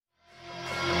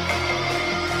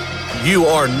You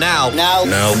are now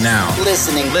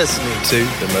listening to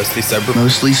the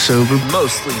Mostly Sober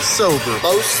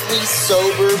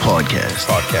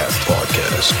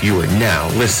podcast. You are now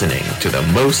listening to the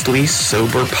Mostly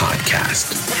Sober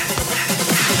podcast.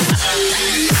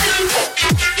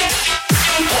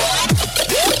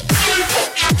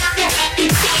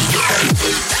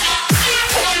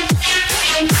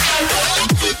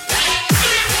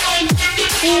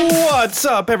 What's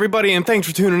up, everybody, and thanks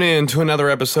for tuning in to another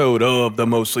episode of the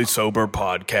Mostly Sober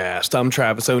podcast. I'm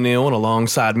Travis O'Neill, and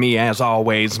alongside me, as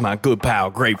always, my good pal,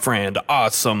 great friend,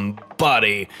 awesome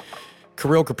buddy,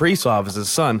 Kirill Kaprizov is his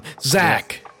son,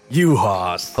 Zach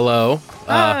Uhas. Hello.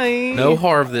 Hi. No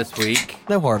Harv this week.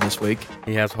 No Harv this week.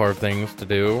 He has Harv things to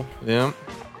do.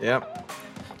 Yep.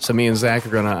 So me and Zach are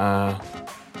gonna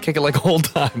kick it like old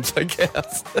times, I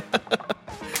guess.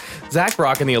 Zach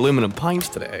rocking the aluminum pints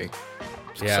today.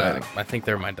 Yeah, exciting. I think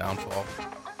they're my downfall.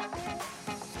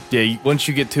 Yeah, once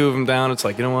you get two of them down, it's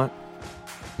like, you know what?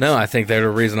 No, I think they're the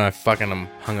reason I fucking am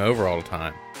hungover all the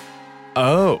time.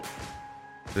 Oh,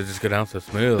 They just go down so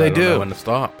smooth. They I don't do. know when to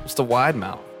stop. it's the wide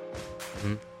mouth.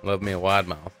 Love me a wide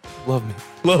mouth. Love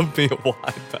me a wide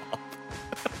mouth.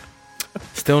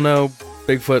 Still no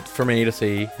Bigfoot for me to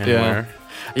see anywhere.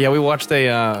 Yeah, we watched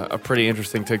a pretty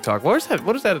interesting TikTok. What is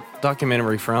that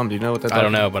documentary from? Do you know what that? I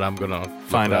don't know, but I'm gonna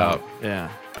Find look it out. up. Yeah,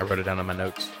 I wrote it down in my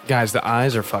notes. guys, the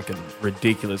eyes are fucking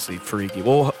ridiculously freaky.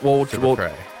 We'll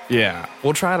Prey. yeah,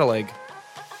 we'll try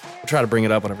to bring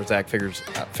it up whenever Zach figures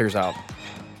out,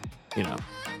 you know,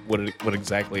 what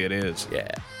exactly it is. Yeah.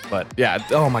 But yeah,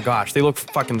 oh my gosh, they look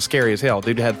fucking scary as hell.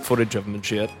 Dude had footage of them and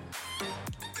shit.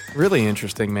 Really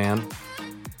interesting, man.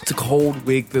 It's a cold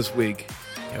week this week.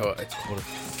 Yo, it's cold as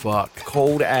fuck.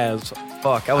 Cold as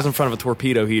fuck. I was in front of a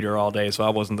torpedo heater all day, so I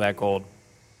wasn't that cold.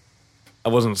 I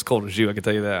wasn't as cold as you, I can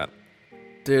tell you that.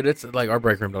 Dude, it's like our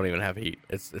break room don't even have heat.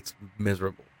 It's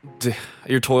miserable.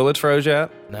 Your toilets froze yet?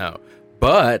 No,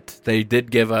 but they did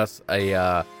give us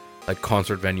a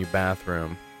concert venue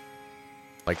bathroom,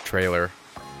 like trailer.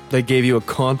 They gave you a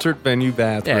concert venue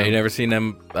bathroom. Yeah, you never seen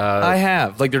them? I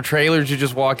have. Like, they're trailers you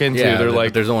just walk into. Yeah, they're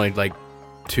like, there's only like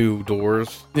 2 doors.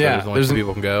 So Yeah, there's only 2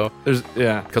 people can go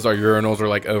yeah. because our urinals are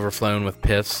like overflown with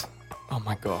piss Oh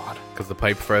my god. because the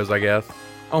pipe froze, I guess.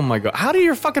 Oh my god. How do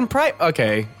your fucking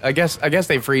Okay, I guess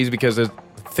they freeze because it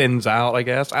thins out. I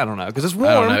guess I don't know because it's warm.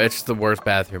 I don't know. It's the worst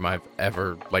bathroom I've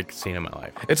ever seen in my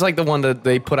life. It's like the one that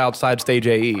they put outside stage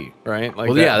AE, right? Like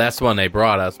Well, yeah, that's the one they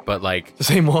brought us, but like the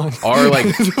same one. Our, like,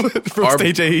 from our-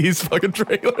 stage AE's fucking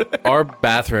trailer. our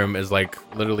bathroom is like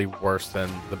literally worse than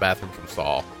the bathroom from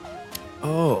Saul.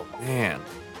 Oh man.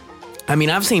 I mean,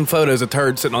 I've seen photos of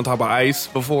turds sitting on top of ice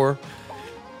before.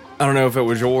 I don't know if it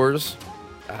was yours,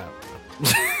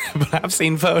 but I've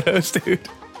seen photos, dude.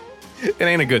 It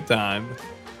ain't a good time.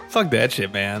 Fuck that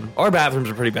shit, man. Our bathrooms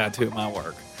are pretty bad too at my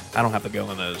work. I don't have to go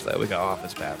in those though. We got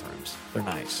office bathrooms. They're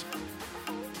nice.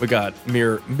 We got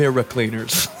mirror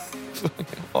cleaners.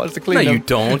 Oh, it's the clean. No, you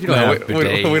don't. You don't have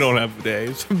bidets. we don't have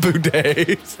bidets.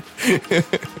 Bidets.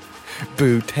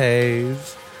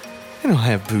 Bouteilles. I don't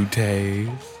have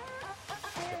bouteilles.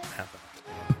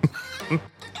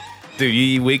 Dude,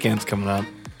 Yee weekend's coming up.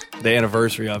 The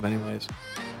anniversary of, anyways.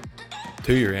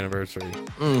 2-year anniversary.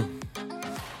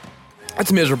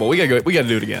 That's miserable. We gotta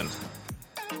do it again.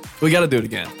 We gotta do it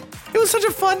again. It was such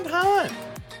a fun time.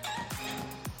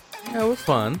 Yeah, it was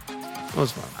fun. It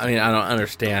was fun. I mean, I don't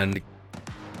understand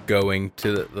going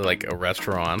to like a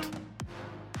restaurant.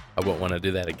 I wouldn't want to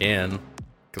do that again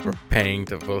because we're paying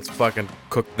to fucking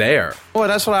cook there. Boy,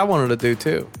 that's what I wanted to do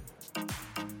too.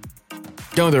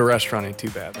 Going to a restaurant ain't too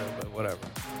bad though, but whatever.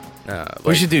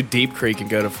 We should do Deep Creek and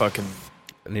go to fucking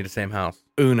I need the same house.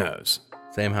 Uno's.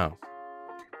 Same house.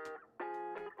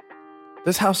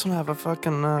 This house don't have a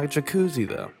fucking jacuzzi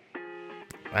though.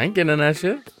 I ain't getting in that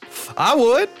shit. I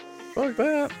would. Fuck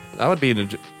that. I would be in a.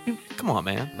 Come on,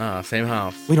 man. Nah, same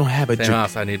house. We don't have a Same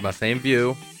house. I need my same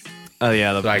view. Oh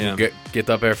yeah, So I can get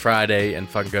up there Friday and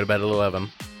fucking go to bed at 11.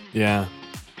 Yeah.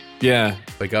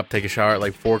 Wake up, take a shower at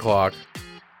like 4 o'clock.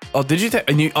 Oh, did you?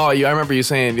 I remember you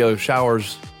saying, "Yo,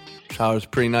 showers,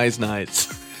 pretty nice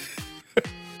nights."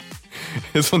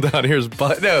 This one down here is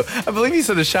No, I believe you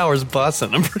said the shower's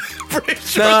bussin'. I'm pretty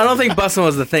sure. No, I don't think busing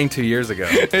was the thing 2 years ago.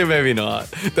 Hey, maybe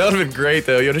not. That would have been great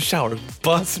though. Yo, the shower's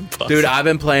bussin'. Dude, I've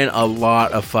been playing a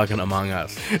lot of fucking Among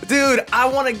Us. Dude, I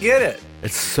want to get it.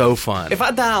 It's so fun. If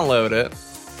I download it,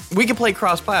 we can play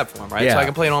cross-platform, right? Yeah. So I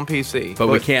can play it on PC. but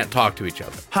we can't talk to each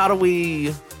other. How do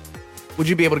we? Would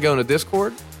you be able to go into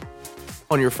Discord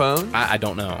on your phone? I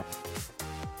don't know.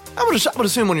 I would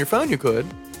assume on your phone you could.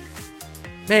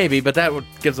 Maybe, but that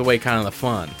gives away kind of the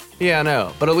fun. Yeah, I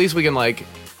know. But at least we can, like,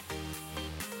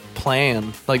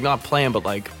 plan, like not plan, but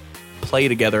like play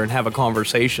together and have a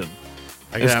conversation.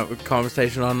 I can have a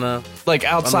conversation on the Like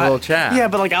outside. on the little chat. Yeah,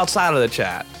 but like outside of the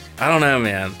chat. I don't know,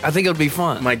 man. I think it would be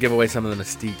fun. Might give away some of the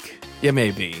mystique. Yeah,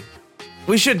 maybe.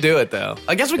 We should do it though.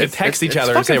 I guess we could text each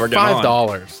other and it's say we're getting on.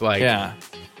 $5. Like, Yeah.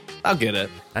 I'll get it.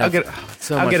 I'll get it.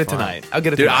 so I'll much get it fun. tonight. I'll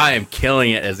get it Dude, tonight. I am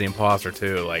killing it as the imposter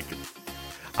too. Like,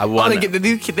 I Oh, won. did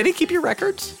he keep your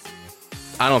records?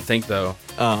 I don't think though.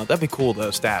 Oh, that'd be cool though.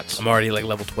 Stats. I'm already like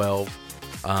level 12.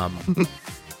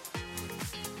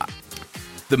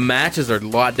 The matches are a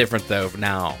lot different though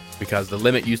now because the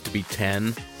limit used to be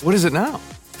 10, What is it now?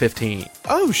 15.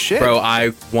 Oh shit, Bro,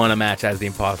 I won a match as the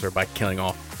imposter by killing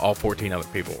off all 14 other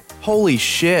people. Holy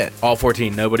shit, All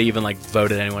 14. Nobody even like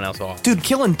voted anyone else off. dude!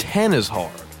 Killing 10 is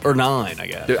hard, or 9, I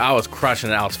guess. Dude, I was crushing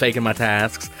it. I was faking my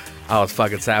tasks. I was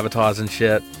fucking sabotaging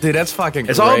shit. Dude, that's fucking.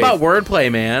 It's great. all about wordplay,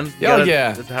 man. You Oh, gotta-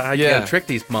 yeah. that's how you Yeah. gotta trick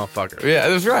these motherfuckers. Yeah,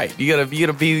 that's right. You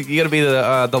gotta be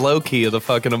the low key of the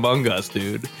fucking Among Us,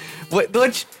 dude.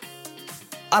 Which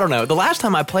I don't know. The last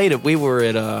time I played it, we were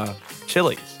at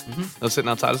Chili's. I was sitting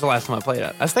outside. It's the last time I played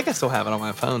it. I think I still have it on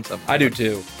my phone somewhere. I do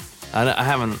too. I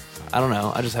haven't. I don't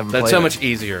know. I just haven't. That's played so it. much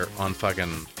easier on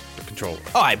fucking the controller.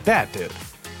 Oh, I bet, dude.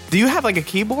 Do you have like a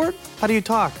keyboard? How do you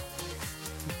talk?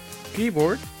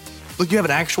 Keyboard? Like you have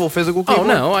an actual physical keyboard?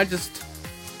 Oh no, I just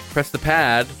press the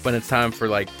pad when it's time for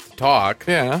like to talk.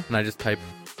 Yeah. And I just type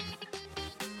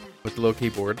with the little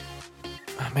keyboard.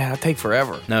 Oh, man, that'd take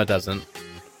forever. No, it doesn't.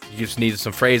 You just need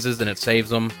some phrases and it saves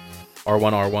them.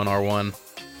 R1, R1, R1.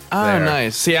 Oh, There.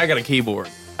 nice. See, I got a keyboard.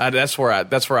 That's where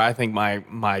I think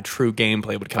my true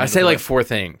gameplay would come. I into say like play. 4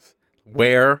 things.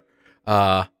 Where,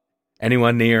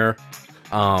 anyone near,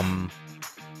 I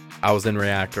was in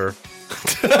reactor.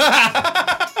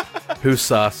 Who's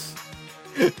sus?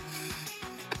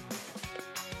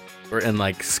 Or in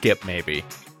like skip maybe.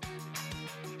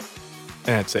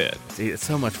 That's it. See, it's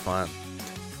so much fun.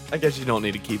 I guess you don't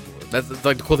need a keyboard. That's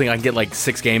like the cool thing. I can get like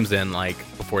 6 games in like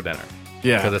before dinner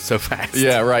Yeah. because it's so fast.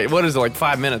 Yeah, right. What is it, like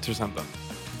 5 minutes or something?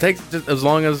 It takes just as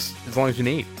long as you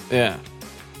need. Yeah.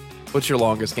 What's your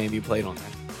longest game you played on there?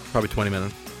 Probably 20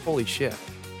 minutes. Holy shit.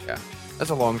 Yeah. That's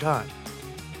a long time.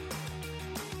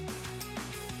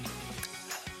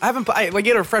 I haven't. Like, you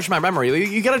gotta refresh my memory.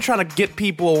 You gotta try to get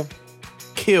people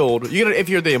killed. You gotta, if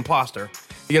you're the imposter,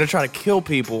 you gotta try to kill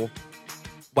people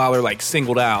while they're like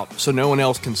singled out, so no one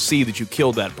else can see that you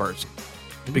killed that person,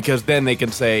 because then they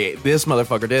can say this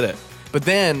motherfucker did it. But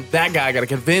then that guy gotta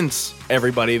convince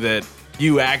everybody that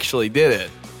you actually did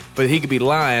it. But he could be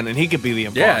lying, and he could be the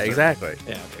imposter. Yeah, exactly.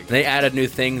 Yeah. And they added new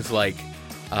things like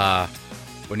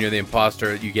when you're the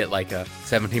imposter, you get like a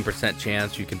 17%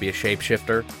 chance you can be a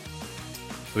shapeshifter.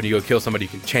 When you go kill somebody, you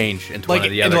can change into one of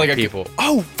the into other a- people.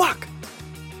 Oh fuck.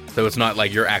 So it's not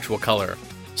like your actual color.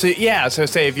 So yeah, so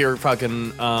say if you're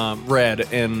fucking red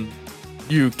and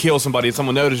you kill somebody and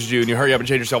someone notices you and you hurry up and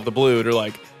change yourself to blue, they're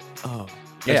like, oh.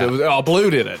 And Yeah. so it was, oh, blue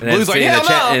did it. And then Blue's like, see, hell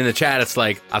no. in the chat, it's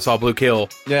like, I saw blue kill.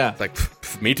 Yeah. It's like,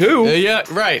 "Pff, me too. Yeah,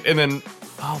 right. And then,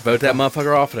 oh, Vote that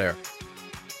motherfucker off there.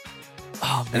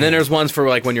 oh, man. And then there's ones for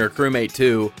like when you're a crewmate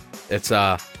too. It's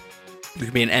you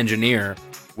can be an engineer,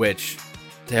 which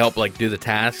to help like do the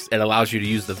tasks, it allows you to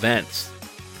use the vents.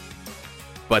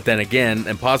 But then again,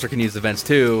 imposter can use the vents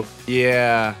too.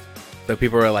 Yeah. So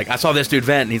people are like, I saw this dude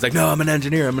vent, and he's like, no, I'm an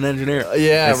engineer.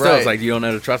 Yeah, and still, right. It's like you don't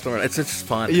know to trust him. It's just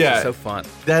fun. Yeah. It's so fun.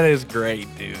 That is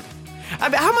great, dude. I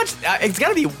mean, how much? It's got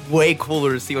to be way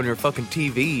cooler to see on your fucking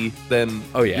TV than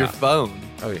Oh, yeah. your phone.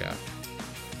 Oh yeah,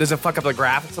 Does it fuck up the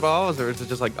graphics at all? Or is it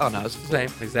just like, oh no, it's the same,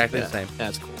 exactly Yeah. the same.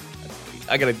 That's cool. That's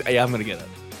sweet. I'm gonna get it.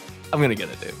 I'm gonna get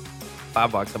it, dude. $5, I'm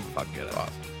gonna fucking get it.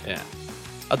 Awesome. Yeah.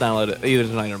 I'll download it either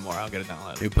tonight or tomorrow. I'll get it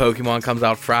downloaded. New Pokemon comes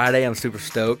out Friday. I'm super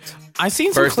stoked. I've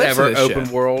seen some First clips ever of this open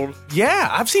shit. world, Yeah,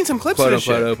 I've seen some clips quote of this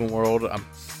unquote shit. open world.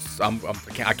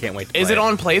 I can't wait to play Is it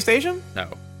on PlayStation? No,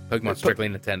 Pokemon strictly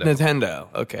Nintendo. Nintendo.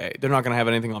 Okay. They're not gonna have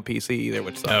anything on PC either,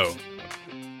 which sucks. No,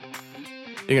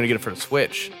 You're gonna get it for the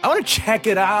Switch. I wanna check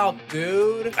it out,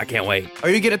 dude. I can't wait. Are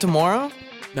you getting it tomorrow?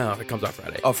 No, it comes out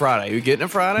Friday. Oh, Friday. You getting it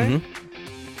Friday?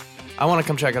 Mm-hmm. I wanna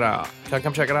come check it out. Can I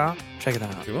come check it out? Check it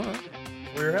out. If you want,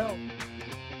 for your help.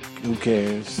 Who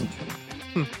cares?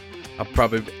 I'll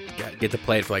probably get to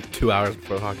play it for like 2 hours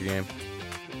before the hockey game.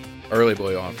 Early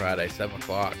boy on Friday, 7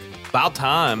 o'clock. About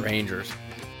time. Rangers.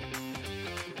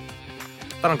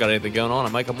 If I don't got anything going on, I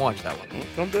might come watch that one.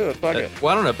 Come do it. Fuck it.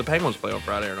 Well, I don't know if the Penguins play on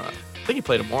Friday or not. I think you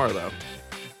play tomorrow, though.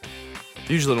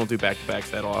 Usually don't do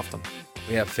back-to-backs that often.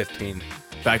 We have 15.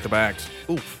 Back-to-backs.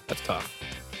 Oof, that's tough.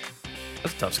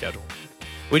 That's a tough schedule.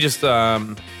 We just, we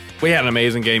had an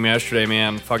amazing game yesterday,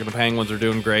 man. Fucking the Penguins are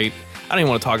doing great. I don't even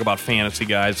want to talk about fantasy,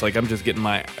 guys. Like, I'm just getting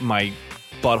my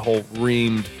butthole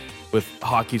reamed with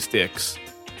hockey sticks.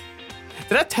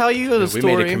 Did I tell you the We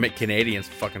story? made Canadians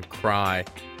fucking cry,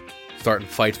 starting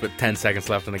fights with 10 seconds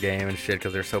left in the game and shit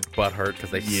because they're so butthurt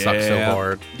because they suck so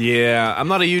hard. Yeah, I'm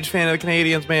not a huge fan of the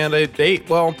Canadians, man.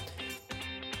 Well,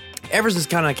 ever since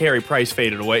kind of Carey Price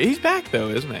faded away, he's back though,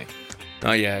 isn't he?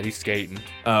 Oh yeah, he's skating.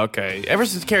 Oh, okay. Ever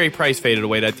since Carey Price faded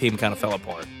away, that team kind of fell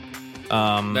apart.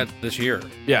 That's this year.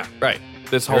 Yeah, right.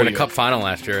 This They whole were in a year. cup final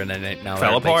last year, and then now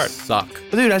Fell they apart. suck.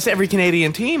 But dude, that's every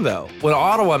Canadian team though. When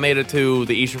Ottawa made it to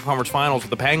the Eastern Conference Finals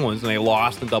with the Penguins, and they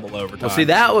lost in double overtime. Well, see,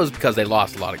 that was because they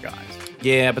lost a lot of guys.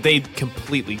 Yeah, but they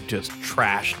completely just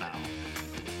trash now.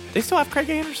 They still have Craig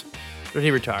Anderson? Or did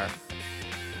he retire?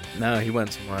 No, he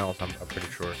went somewhere else. I'm pretty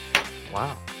sure.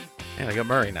 Wow. Yeah, they got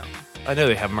Murray now. I know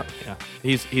they have Murray. Yeah,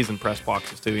 he's in press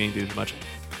boxes too. He ain't doing much.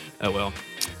 Oh well.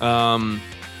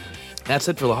 That's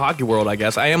it for the hockey world, I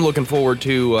guess. I am looking forward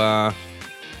to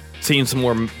seeing some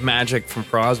more magic from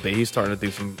Crosby. He's starting to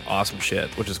do some awesome shit,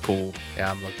 which is cool.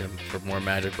 Yeah, I'm looking for more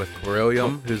magic with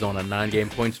Corellium, who's on a 9-game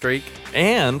point streak,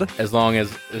 And as long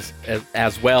as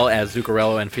well as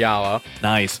Zuccarello and Fiala.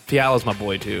 nice, Fiala's my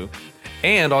boy too.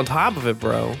 And on top of it,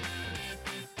 bro,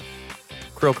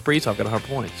 Kirill Kaprizov got 100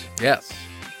 points. Yes,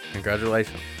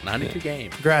 congratulations, 92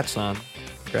 games. Congrats, son.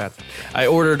 Congrats. I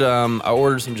ordered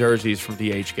some jerseys from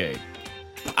DHgate.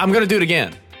 I'm gonna do it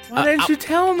again. Why didn't you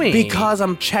tell me? Because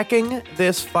I'm checking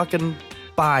this fucking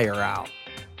buyer out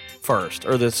first,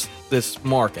 or this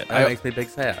market. That makes me big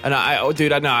sad. And I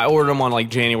ordered them on like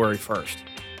January 1st.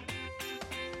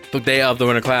 The day of the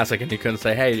Winter Classic, and you couldn't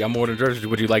say, "Hey, I'm ordering jerseys.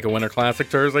 Would you like a Winter Classic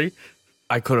jersey?"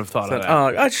 I could have thought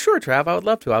of that. Sure, Trav. I would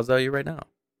love to. I'll tell you right now.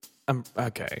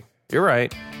 Okay, you're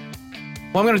right.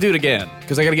 Well, I'm gonna do it again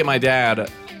because I gotta get my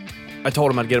dad. I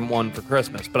told him I'd get him one for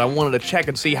Christmas, but I wanted to check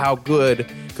and see how good,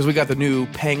 because we got the new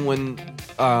Penguin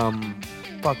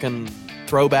fucking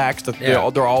throwbacks,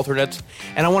 their alternates,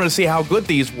 and I wanted to see how good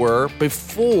these were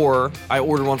before I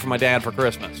ordered one for my dad for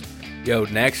Christmas. Yo,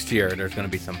 next year there's going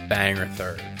to be some banger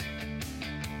thirds.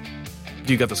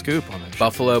 You got the scoop on it.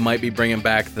 Buffalo might be bringing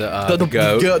back the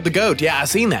goat. The goat, yeah, I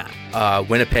seen that.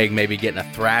 Winnipeg may be getting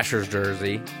a Thrashers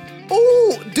jersey.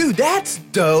 Oh, dude, that's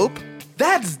dope.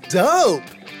 That's dope.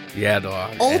 Yeah,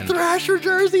 dog. Old And Thrasher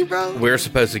jersey, bro. we're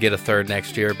supposed to get a third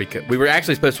next year because we were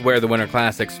actually supposed to wear the Winter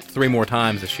Classics 3 more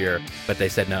times this year, but they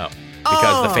said no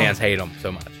because the fans hate them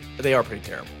so much. They are pretty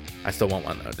terrible. I still want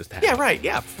one though, just to have. Yeah, right.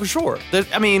 Yeah, for sure.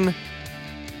 I mean,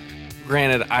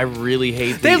 granted, I really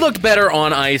hate. They looked better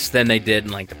on ice than they did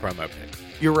in like the promo pics.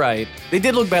 You're right. They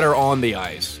did look better on the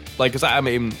ice. Like, cause I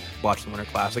mean, watched the Winter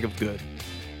Classic. It was good.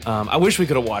 I wish we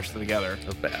could have watched it together. It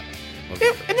was bad.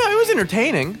 It was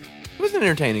entertaining. It was an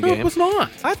entertaining No, game. it was not.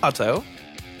 I thought so.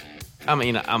 I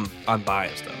mean, I'm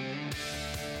unbiased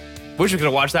though. Wish we could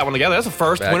have watched that one together. That's the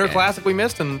first Bad Winter game. Classic we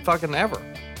missed in fucking ever.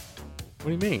 What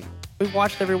do you mean? We've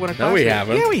watched every Winter Classic. No, we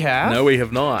haven't. Yeah, we have. No, we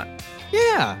have not.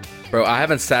 Yeah. Bro, I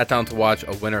haven't sat down to watch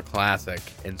a Winter Classic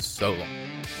in so long.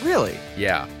 Really?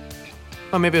 Yeah.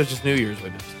 Well, maybe it was just New Year's we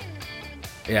missed.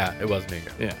 Yeah, it was New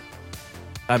Year. Yeah.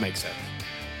 That makes sense.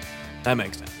 That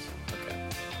makes sense. Okay.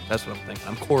 That's what I'm thinking.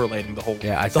 I'm correlating the whole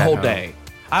Yeah, I the sat whole home. day.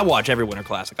 I watch every Winter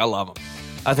Classic. I love them.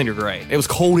 I think they're great. It was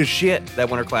cold as shit. That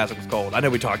Winter Classic was cold. I know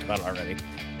we talked about it already.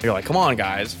 You're like, come on,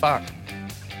 guys. Fuck.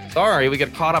 Sorry, we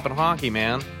get caught up in hockey,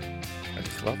 man. I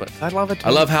just love it. I love it too.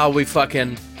 I love how we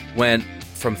fucking went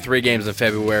from 3 games in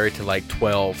February to like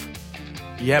 12.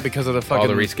 Yeah, because of the fucking All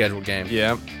the rescheduled games.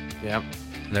 Yeah. Yeah.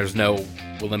 And there's no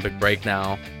Olympic break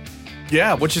now.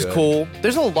 Yeah, which is good. cool.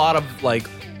 There's a lot of like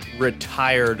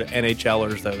retired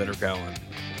NHLers though that are going,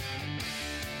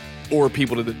 or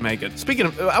people that didn't make it. Speaking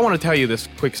of, I want to tell you this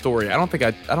quick story. I don't think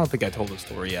I told this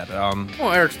story yet.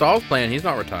 Well, Eric Stahl's playing. He's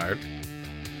not retired.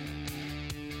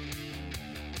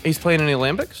 He's playing in the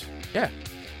Olympics. Yeah.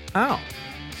 How?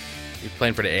 He's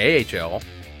playing for the AHL.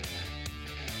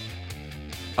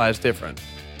 It's different.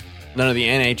 None of the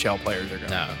NHL players are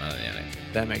going. No, not the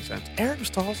NHL. That makes sense. Eric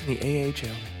Stahl's in the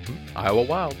AHL. Iowa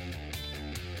Wild.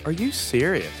 Are you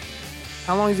serious?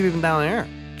 How long has he been down there?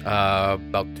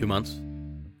 About 2 months.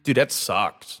 Dude, that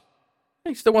sucks.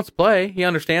 He still wants to play. He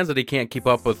understands that he can't keep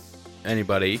up with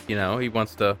anybody. You know, he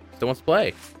still wants to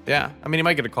play. Yeah, I mean, he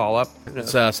might get a call up.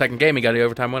 It's second game. He got the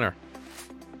overtime winner.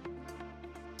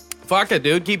 Fuck it,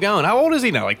 dude. Keep going. How old is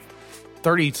he now? Like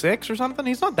 36 or something?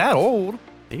 He's not that old.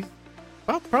 He's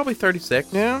probably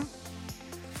 36. Yeah.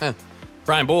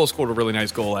 Brian Bull scored a really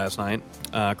nice goal last night.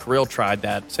 Kirill tried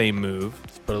that same move.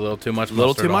 Put a little too much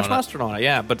mustard on it,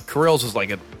 yeah. But Kirill's is like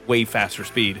at way faster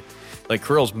speed. Like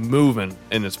Kirill's moving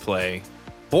in this play.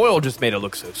 Boyle just made it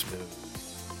look so smooth.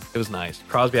 It was nice.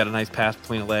 Crosby had a nice pass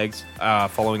between the legs,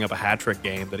 following up a hat trick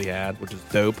game that he had, which is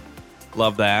dope.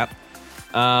 Love that.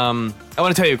 I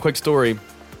want to tell you a quick story.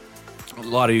 A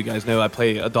lot of you guys know I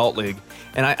play Adult League,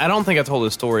 and I don't think I told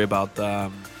this story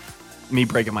about me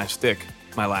breaking my stick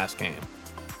my last game.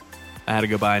 I had to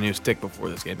go buy a new stick before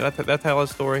this game. Did I tell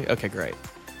this story? Okay, great.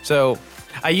 So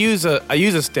I use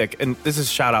a stick, and this is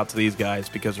shout out to these guys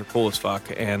because they're cool as fuck,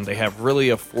 and they have really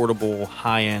affordable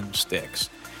high-end sticks.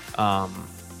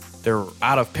 They're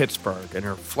out of Pittsburgh, and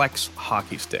they're Flex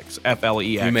hockey sticks,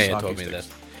 F-L-E-X. You may have hockey told me sticks.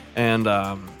 this. And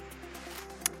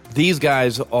these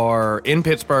guys are in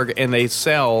Pittsburgh, and they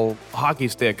sell hockey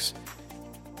sticks,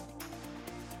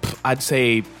 I'd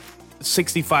say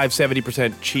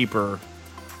 65-70% cheaper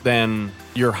than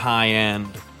your high-end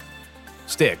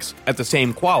sticks at the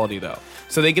same quality, though.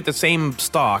 So they get the same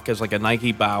stock as like a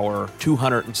Nike Bauer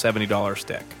 $270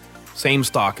 stick. Same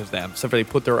stock as them, except for they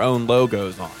put their own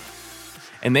logos on.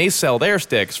 And they sell their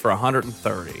sticks for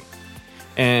 $130.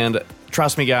 And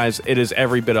trust me, guys, it is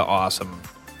every bit of awesome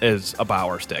as a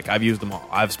Bauer stick. I've used them all.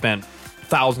 I've spent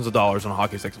thousands of dollars on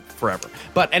hockey sticks forever.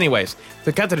 But anyways,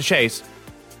 to cut to the chase,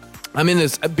 I'm in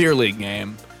this beer league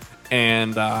game,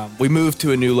 and we moved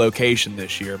to a new location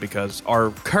this year because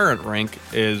our current rink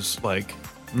is like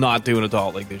not doing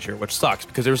Adult League this year, which sucks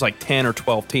because there's like 10 or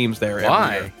 12 teams there every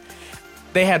Why? year.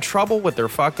 They had trouble with their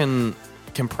fucking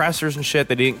compressors and shit.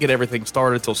 They didn't get everything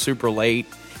started till super late,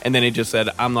 and then he just said,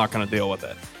 I'm not going to deal with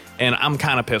it. And I'm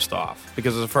kind of pissed off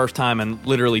because it's the first time in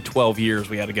literally 12 years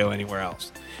we had to go anywhere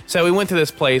else. So we went to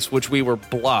this place, which we were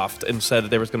bluffed and said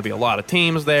that there was going to be a lot of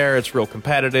teams there. It's real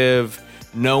competitive.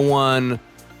 No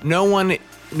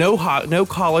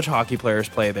college hockey players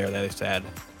play there, they said.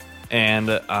 And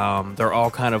they're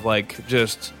all kind of like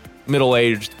just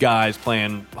middle-aged guys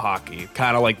playing hockey,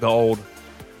 kind of like the old,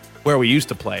 where we used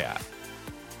to play at.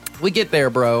 We get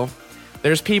there, bro.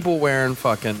 There's people wearing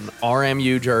fucking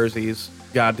RMU jerseys.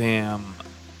 Goddamn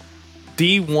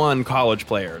D1 college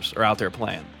players are out there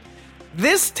playing.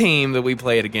 This team that we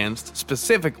played against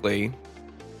specifically,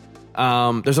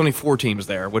 there's only 4 teams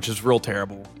there, which is real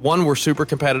terrible. One we're super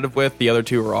competitive with. The other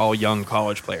 2 are all young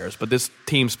college players. But this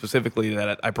team specifically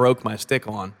that I broke my stick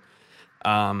on,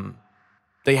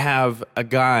 they have a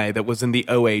guy that was in the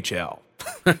OHL.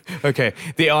 Okay,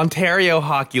 the Ontario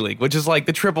Hockey League, which is like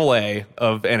the AAA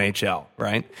of NHL,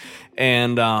 right?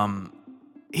 And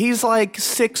he's like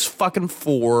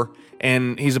 6'4",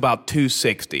 and he's about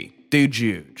 260. Dude's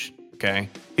huge. Okay,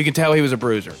 you can tell he was a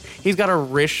bruiser. He's got a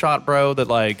wrist shot, bro, that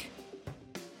like,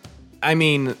 I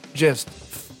mean, just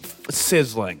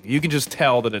sizzling. You can just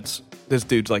tell that it's this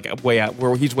dude's like way out,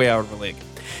 where he's way out of the league.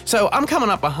 So I'm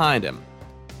coming up behind him,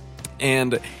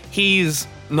 and he's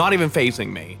not even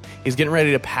facing me. He's getting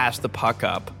ready to pass the puck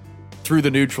up through the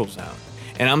neutral zone,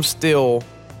 and I'm still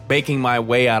making my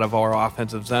way out of our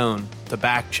offensive zone to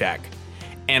back check.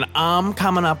 And I'm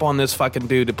coming up on this fucking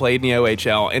dude that played in the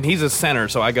OHL, and he's a center,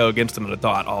 so I go against him at a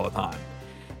dot all the time.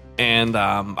 And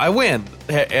I win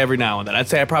every now and then. I'd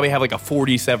say I probably have like a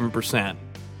 47%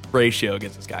 ratio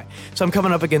against this guy. So I'm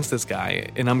coming up against this guy,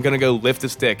 and I'm going to go lift the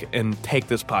stick and take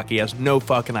this puck. He has no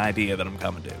fucking idea that I'm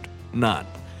coming, dude. None.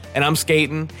 And I'm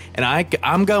skating, and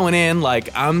I'm going in like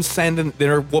I'm sending,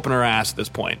 they're whooping her ass at this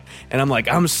point. And I'm like,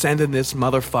 I'm sending this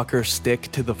motherfucker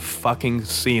stick to the fucking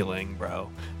ceiling, bro.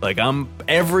 Like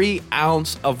every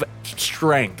ounce of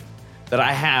strength that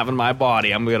I have in my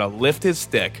body, I'm going to lift his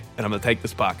stick, and I'm going to take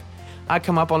this puck. I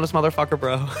come up on this motherfucker,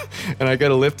 bro, and I go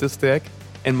to lift his stick,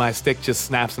 and my stick just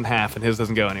snaps in half, and his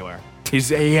doesn't go anywhere.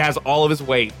 He has all of his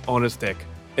weight on his stick.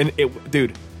 And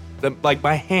dude, like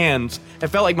my hands, it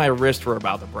felt like my wrists were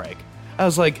about to break. I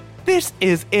was like, this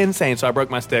is insane. So I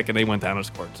broke my stick, and they went down and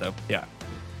scored. So, yeah.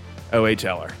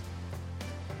 OHLer.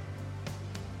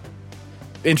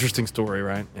 Interesting story,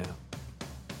 right? Yeah.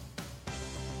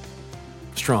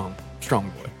 Strong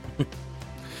boy.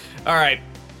 All right.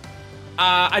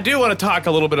 I do want to talk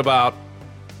a little bit about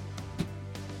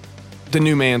the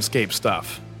new Manscaped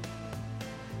stuff.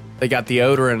 They got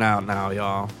deodorant out now,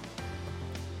 y'all.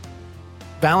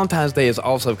 Valentine's Day is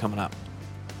also coming up.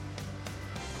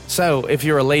 So, if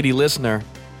you're a lady listener,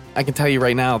 I can tell you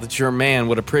right now that your man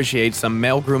would appreciate some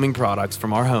male grooming products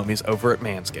from our homies over at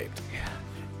Manscaped. Yeah.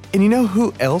 And you know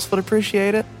who else would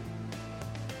appreciate it?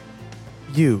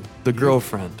 You, the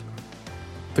girlfriend.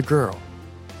 The girl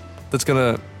that's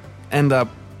going to end up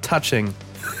touching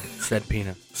Said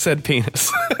penis.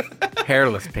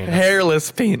 Hairless penis.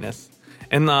 Hairless penis.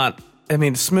 And not, I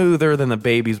mean, smoother than the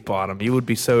baby's bottom. You would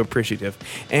be so appreciative.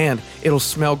 And it'll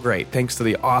smell great thanks to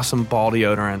the awesome ball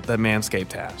deodorant that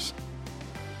Manscaped has.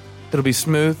 It'll be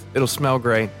smooth, it'll smell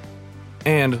great,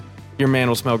 and your man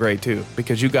will smell great too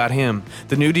because you got him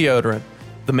the new deodorant,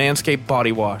 the Manscaped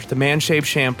body wash, the Manscaped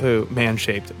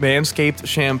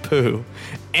shampoo,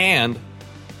 and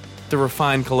the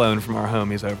refined cologne from our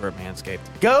homies over at Manscaped.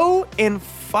 Go and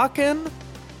fucking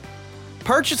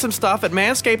purchase some stuff at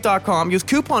manscaped.com. Use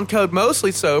coupon code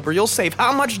Mostly Sober. You'll save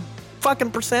how much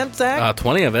fucking percent, Zach?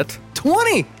 20 of it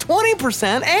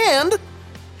 20%, and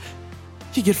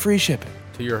you get free shipping.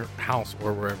 to your house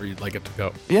or wherever you'd like it to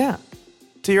go. Yeah,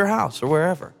 to your house or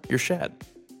wherever, your shed.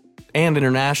 And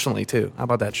internationally, too. How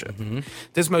about that shit? Mm-hmm.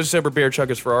 This Mostly Sober Beer Chug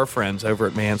is for our friends over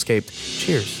at Manscaped.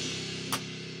 Cheers.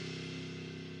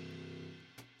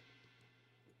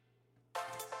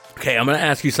 Okay, I'm going to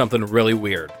ask you something really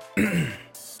weird.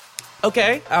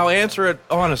 Okay, I'll answer it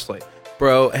honestly.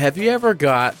 Bro, have you ever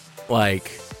got,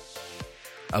 like,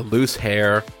 a loose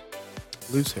hair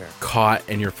Loose hair. caught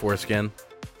in your foreskin?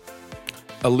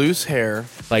 A loose hair.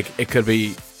 Like, it could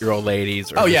be your old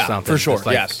lady's or Oh, just yeah, something. for sure. Just,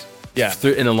 like, Yes. Yeah.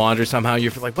 In the laundry somehow,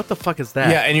 you're like, what the fuck is that?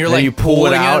 Yeah, and you're, then like, you pull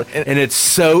it pulling out, it, and it's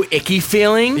so icky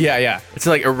feeling. Yeah, yeah. It's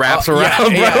like it wraps Yeah, around, bro.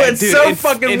 yeah, It's dude, so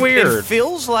fucking weird. It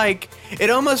feels like, it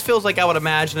almost feels like I would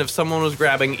imagine if someone was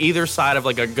grabbing either side of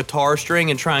like a guitar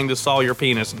string and trying to saw your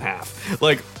penis in half.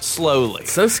 Like, slowly.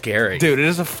 so scary. Dude, it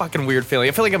is a fucking weird feeling.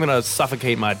 I feel like I'm gonna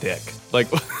suffocate my dick. Like,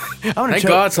 I'm gonna Thank choke.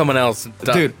 God someone else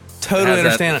Dude, totally has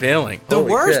understand that it. feeling. The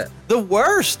Holy worst, shit. the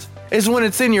worst is when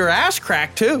it's in your ass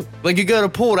crack too. Like you go to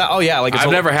pull it out. Oh yeah, like it's I've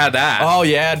never had that. Oh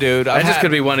yeah, dude. that just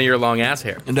could be one of your long ass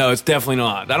hair. No, it's definitely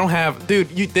not. I don't have, dude.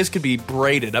 This could be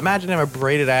braided. Imagine having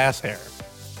braided ass hair.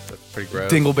 That's pretty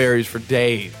gross. Dingleberries for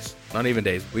days, Not even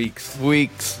days, weeks.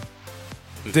 weeks.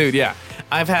 Dude, yeah,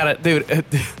 I've had it, dude.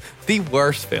 The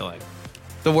worst feeling.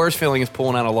 The worst feeling is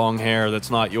pulling out a long hair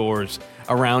that's not yours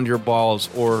around your balls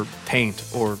or taint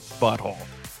or butthole.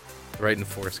 Right in the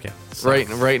foreskin.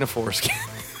 Right in a foreskin.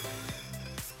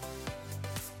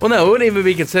 Well, no, it wouldn't even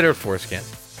be considered foreskin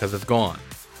because it's gone.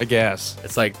 I guess.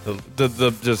 It's like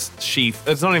The just sheath.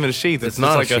 It's not even a sheath. it's just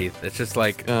not like a sheath. It's just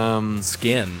like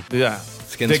skin. Yeah.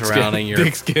 Skin Dick surrounding your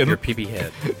dick skin. your pee-pee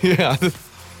head. Yeah.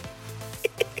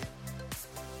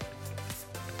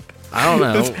 I don't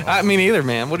know. I mean, either,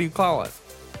 man. What do you call it?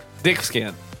 Dick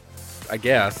skin. I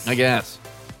guess. I guess.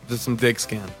 Just some dick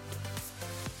skin.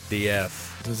 DS.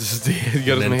 This is you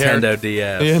got some hair. Nintendo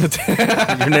DS. Yeah,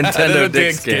 Your Nintendo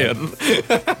dick skin.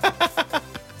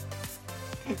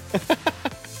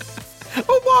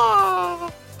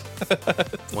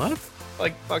 What?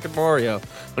 Like fucking Mario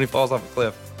when he falls off a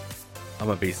cliff. I'm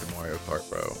a beast of Mario Kart,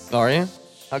 bro. Are you?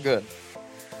 How good?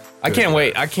 I Good. can't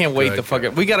wait. I can't wait Good, to fucking.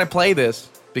 good. We gotta play this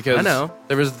because I know.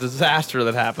 there was a disaster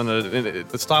that happened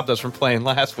that stopped us from playing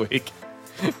last week.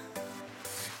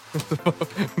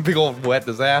 Big old wet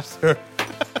disaster.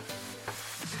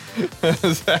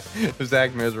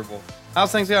 Zach miserable.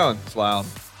 How's things going? It's loud.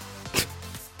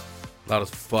 Loud as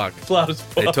fuck. It's loud as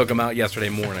fuck. They took him out yesterday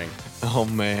morning. Oh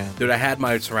man. Dude, I had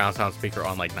my surround sound speaker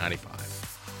on like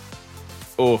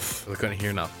 95. Oof. I couldn't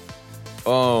hear nothing.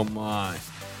 Oh my.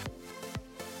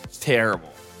 It's terrible.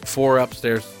 4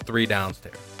 upstairs, 3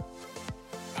 downstairs.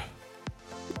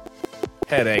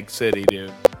 Headache city,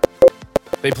 dude.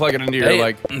 They plug it into your They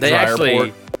dryer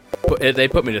actually port. they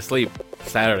put me to sleep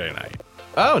Saturday night.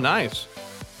 Oh, nice.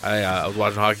 I was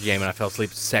watching a hockey game and I fell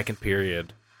asleep second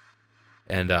period,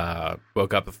 and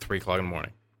woke up at 3 o'clock in the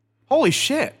morning. Holy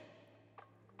shit.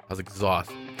 I was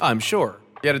exhausted. I'm sure.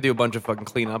 You had to do a bunch of fucking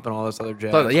cleanup and all this other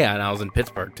jazz. But, yeah, and I was in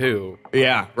Pittsburgh too.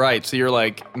 Yeah, right. So you're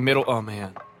like middle. Oh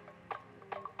man.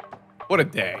 What a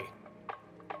day.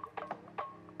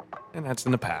 And that's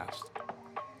in the past.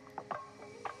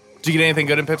 Did you get anything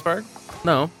good in Pittsburgh?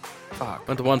 No, Fuck.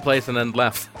 went to one place and then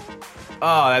left.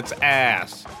 Oh, that's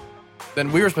ass.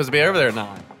 Then we were supposed to be over there at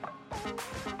 9.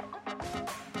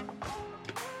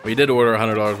 We did order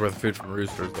 $100 worth of food from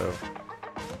Roosters though.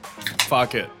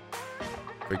 Fuck it.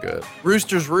 Pretty good.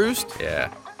 Rooster's Roost?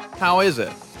 Yeah, How is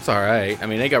it? it's all right. I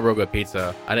mean, they got real good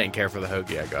pizza. I didn't care for the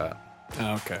hoagie I got.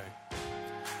 Okay.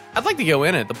 I'd like to go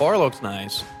in it. The bar looks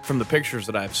nice from the pictures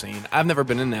that I've seen. I've never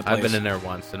been in that place. I've been in there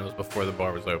once, and it was before the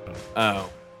bar was open. Oh.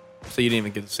 So you didn't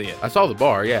even get to see it? I saw the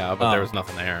bar, yeah, but Oh. there was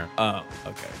nothing there. Oh,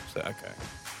 okay. So, okay.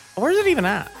 Where's it even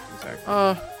at?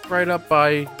 Exactly. Right up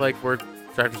by like where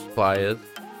Tractor Supply is.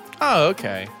 Oh,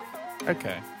 okay.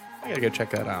 Okay. I gotta go check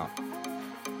that out.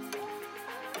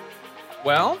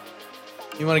 Well,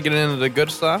 you want to get into the good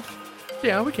stuff?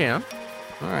 Yeah, we can.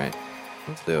 All right.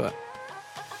 Let's do it.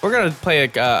 We're going to play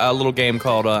a little game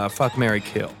called Fuck, Marry,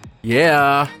 Kill.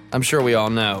 Yeah, I'm sure we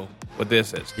all know what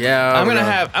this is. yeah. I'm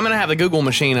gonna have the Google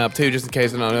machine up too, just in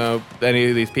case I don't know any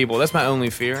of these people. That's my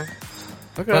only fear.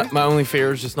 Okay. My only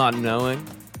fear is just not knowing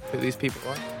who these people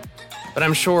are. But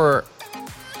I'm sure.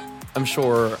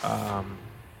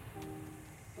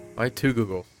 Why 2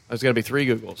 Google? There's gonna be 3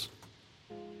 Googles.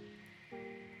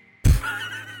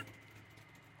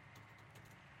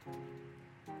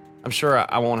 I'm sure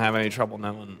I won't have any trouble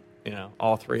knowing,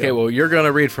 all three. Okay, well, you're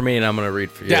gonna read for me, and I'm gonna read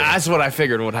for you. Yeah, that's what I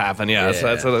figured would happen. Yeah, so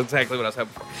that's exactly what I was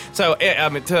hoping for. So, I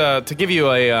mean, to give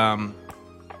you a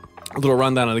little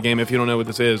rundown of the game, if you don't know what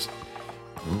this is,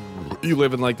 you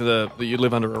live in you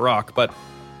live under a rock. But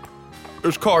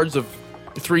there's cards of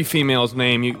 3 females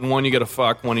named. One you get to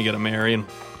fuck, one you get to marry, and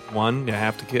one you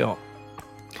have to kill.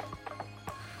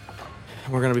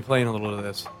 We're gonna be playing a little of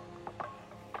this.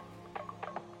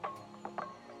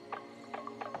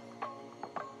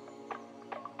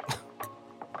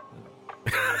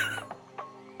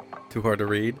 Too hard to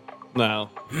read? No.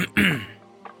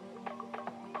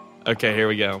 Okay, here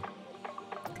we go.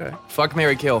 Okay. Fuck,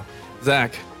 marry, kill.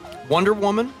 Zach, Wonder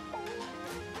Woman,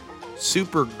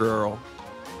 Supergirl,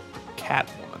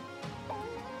 Catwoman.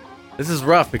 This is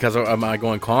rough because am I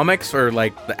going comics or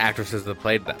like the actresses that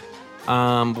played them?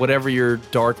 Whatever your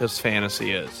darkest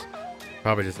fantasy is.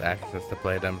 Probably just actresses that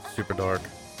played them. Super dark.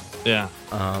 Yeah.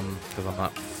 Because I'm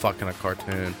not fucking a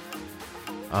cartoon.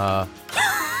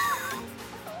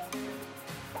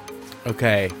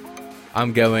 Okay.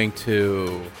 I'm going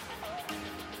to...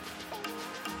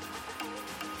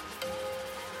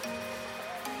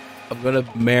 I'm going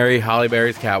to marry Halle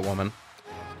Berry's Catwoman.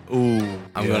 Ooh.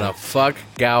 I'm going to fuck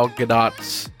Gal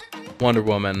Gadot's Wonder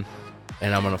Woman.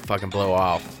 And I'm going to fucking blow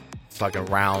off fucking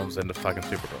rounds into fucking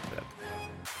Supergirl shit.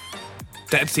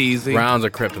 That's easy. Rounds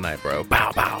of kryptonite, bro.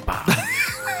 Bow, bow, bow.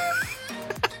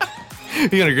 You're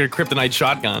gonna get a kryptonite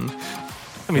shotgun.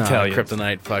 Let me tell you.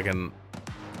 Kryptonite fucking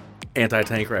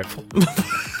anti-tank rifle.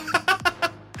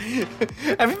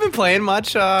 Have you been playing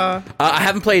much? I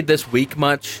haven't played this week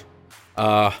much.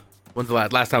 When's the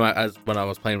last time when I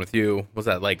was playing with you? Was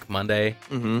that like Monday?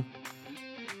 Mm-hmm.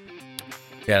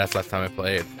 Yeah, that's the last time I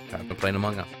played. I've been playing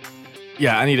Among Us.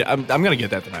 Yeah, I'm gonna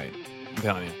get that tonight. I'm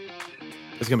telling you,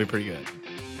 it's gonna be pretty good.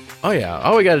 Oh yeah,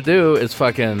 all we got to do is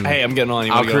fucking. Hey, I'm getting on.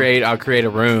 I'll create a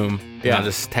room. Yeah. And I'll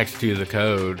just text you the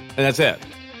code, and that's it.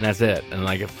 And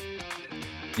like if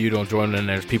you don't join and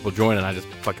there's people joining, I just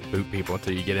fucking boot people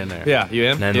until you get in there. Yeah, you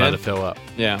in? And then You let in? it fill up.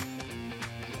 Yeah.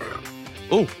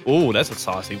 Ooh, that's a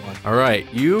saucy one. All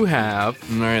right, you have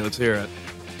All right, let's hear it.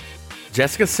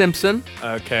 Jessica Simpson,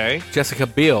 Okay. Jessica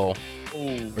Biel,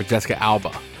 Ooh. or Jessica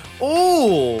Alba.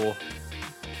 Ooh.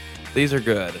 These are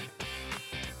good.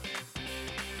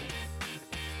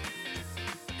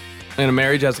 I'm gonna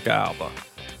marry Jessica Alba.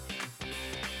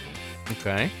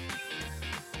 Okay.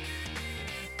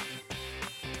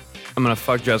 I'm gonna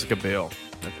fuck Jessica Biel.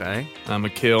 Okay. I'm gonna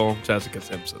kill Jessica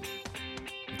Simpson.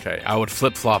 Okay. I would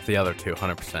flip flop the other two,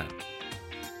 100%.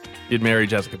 You'd marry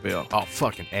Jessica Biel. Oh,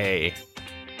 fucking A.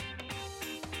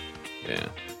 Yeah.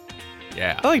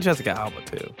 Yeah. I like Jessica Alba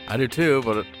too. I do too,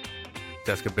 but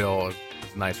Jessica Biel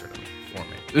is nicer to me, for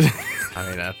me. I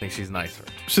mean, I think she's nicer.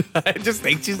 I just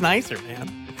think she's nicer,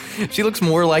 man. She looks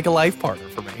more like a life partner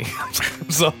for me. I'm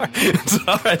sorry.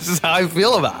 This is how I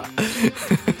feel about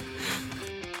it.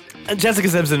 And Jessica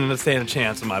Simpson didn't stand a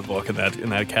chance in my book in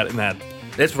that.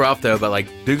 It's rough though, but like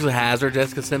Dukes of Hazzard,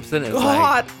 Jessica Simpson is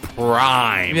Hot. like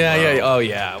prime. Yeah, bro. yeah. Oh,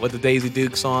 yeah. With the Daisy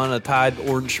Dukes on, a tied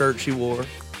orange shirt she wore.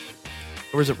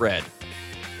 Or was it red?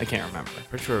 I can't remember.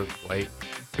 Pretty sure it was white.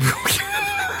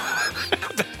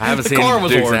 I haven't The seen car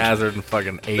was Dukes orange. of Hazzard in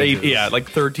fucking ages. Yeah, like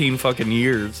 13 fucking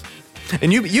years.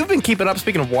 And you've been keeping up,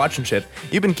 speaking of watching shit,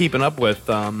 you've been keeping up with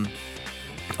a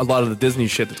lot of the Disney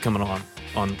shit that's coming on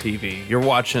TV. You're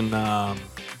watching, what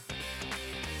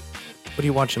are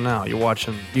you watching now? You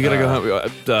gotta go home,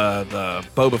 the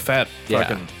Boba Fett Yeah.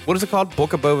 fucking, what is it called?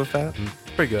 Book of Boba Fett?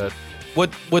 Pretty good.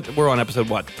 What, we're on episode,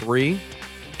 3?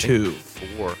 2.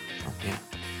 4. Oh, man.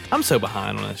 I'm so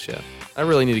behind on this shit. I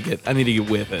really need to get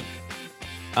with it.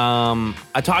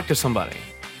 I talked to somebody,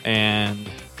 and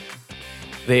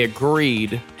they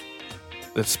agreed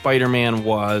that Spider-Man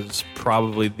was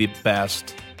probably the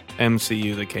best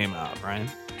MCU that came out, right?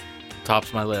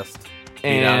 Tops my list.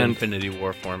 Beat out And Infinity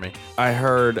War for me. I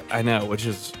know, which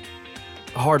is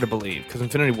hard to believe, because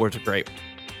Infinity Wars are great.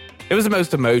 It was the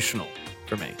most emotional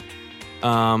for me.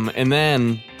 And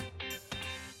then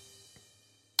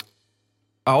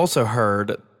I also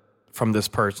heard from this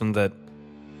person that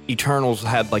Eternals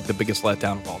had like the biggest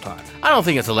letdown of all time. I don't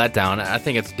think it's a letdown. I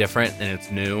think it's different and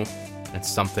it's new.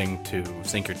 It's something to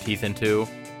sink your teeth into.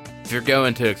 If you're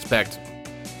going to expect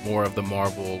more of the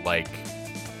Marvel, like,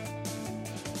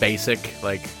 basic,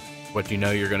 like, what you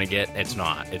know you're going to get, it's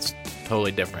not. It's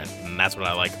totally different, and that's what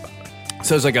I like about it.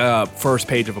 So it's like a first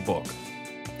page of a book,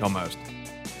 almost.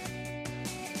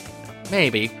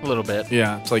 Maybe, a little bit.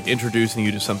 Yeah, it's like introducing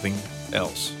you to something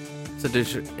else.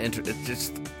 It's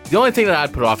just the only thing that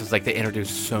I'd put off is, like, they introduce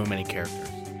so many characters.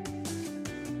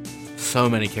 so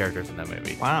many characters in that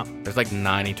movie. Wow. There's like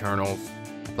 9 Eternals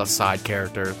plus side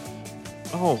characters.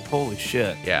 Oh, holy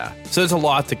shit. Yeah. So it's a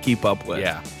lot to keep up with.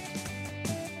 Yeah.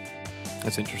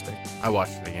 That's interesting. I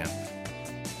watched it again.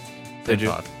 Did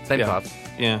you? Same Yeah. thoughts.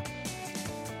 Yeah.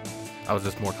 I was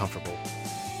just more comfortable.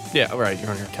 Yeah, right. You're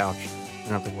on your couch. You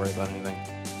don't have to worry about anything.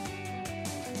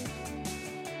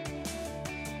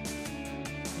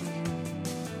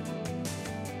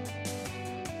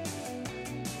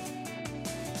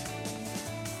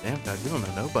 Damn, guys, you don't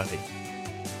know nobody.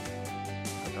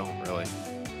 I don't really.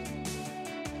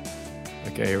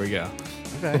 Okay, here we go.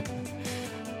 Okay.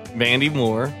 Mandy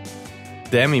Moore,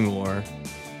 Demi Moore,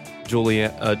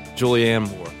 Julianne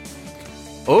Moore.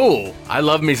 Oh, I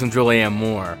love me some Julianne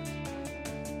Moore.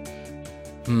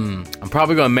 I'm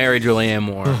probably going to marry Julianne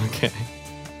Moore. Okay.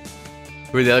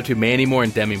 Who are the other two? Mandy Moore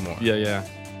and Demi Moore. Yeah.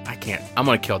 I can't. I'm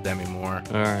going to kill Demi Moore.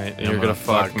 All right. And You're I'm gonna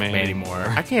fuck Mandy Moore.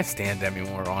 I can't stand Demi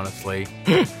Moore, honestly.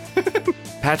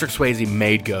 Patrick Swayze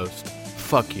made Ghost.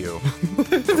 Fuck you.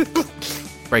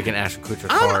 Breaking Ashton Kutcher's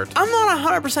heart. I'm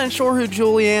not 100% sure who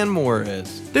Julianne Moore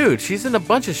is. Dude, she's in a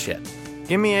bunch of shit.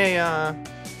 Give me a.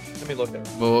 Let me look at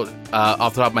her. Well,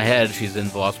 off the top of my head, she's in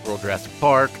The Lost World Jurassic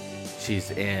Park.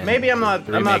 She's in. Maybe I'm not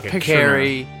the remake of picturing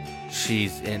Carrie.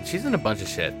 She's in a bunch of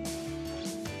shit.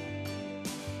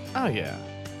 Oh yeah.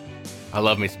 I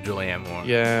love me some Julianne Moore.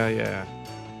 Yeah.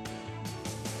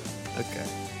 Okay.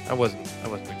 I wasn't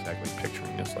exactly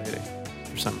picturing this lady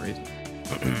for some reason.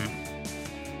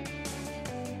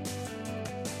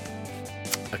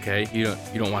 Okay, you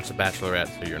don't watch The Bachelorette,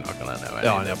 so you're not gonna know.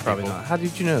 Oh no, probably not. How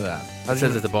did you know that? It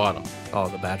says at the bottom. Oh,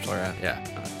 The Bachelorette. Yeah.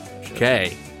 Shit.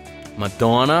 Okay.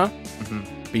 Madonna, Mhm.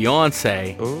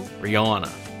 Beyonce, Oh. Rihanna.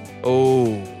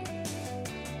 Oh.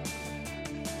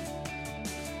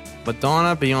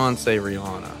 Madonna, Beyonce,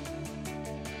 Rihanna.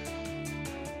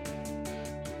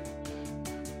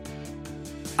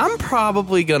 I'm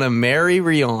probably gonna marry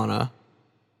Rihanna.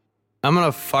 I'm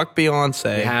gonna fuck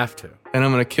Beyonce, You have to. and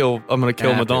I'm gonna kill You have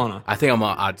to. Madonna. I think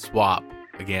I'd swap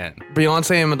again.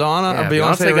 Beyonce and Madonna. Yeah, Or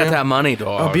Beyonce got Rihanna? that money, Oh,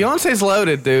 dog. Beyonce's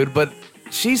loaded, dude, but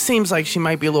she seems like she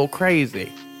might be a little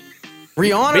crazy.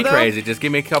 Rihanna, Be though, crazy. Just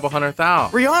give me a couple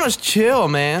 100,000. Rihanna's chill,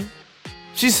 man.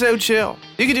 She's so chill.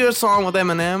 You could do a song with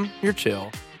Eminem. You're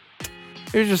chill.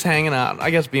 You're just hanging out. I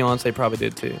guess Beyonce probably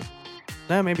did too.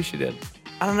 No, maybe she did.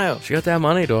 I don't know. She got that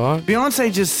money, dog.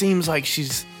 Beyonce just seems like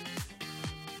she's.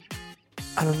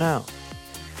 I don't know.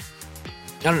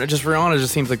 I don't know. Just Rihanna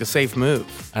just seems like a safe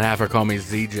move. I'd have her call me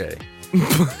ZJ.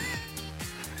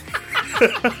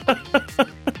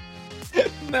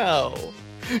 No.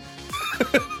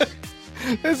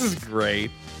 This is great.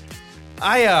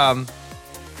 Madonna,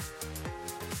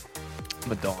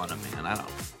 man. I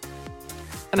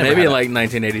never Maybe had in a- like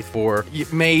 1984.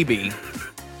 Maybe.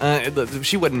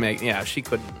 She wouldn't make. Yeah, she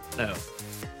couldn't. No.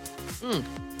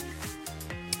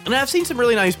 And I've seen some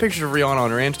really nice pictures of Rihanna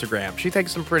on her Instagram. She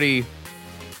takes some pretty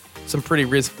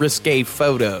risque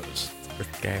photos.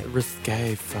 Okay.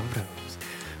 Risque photos.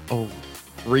 Oh,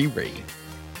 Riri.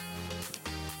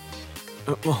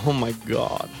 Oh my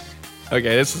god.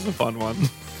 Okay, this is a fun one.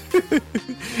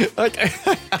 Okay.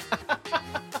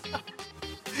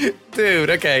 Dude,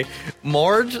 okay.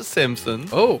 Marge Simpson.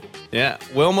 Oh. Yeah.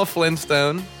 Wilma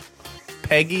Flintstone.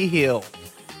 Peggy Hill.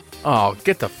 Oh,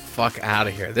 get the fuck out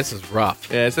of here. This is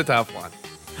rough. Yeah, it's a tough one.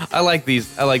 I like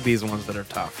these ones that are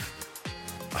tough.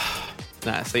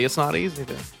 Nah, see, it's not easy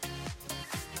to.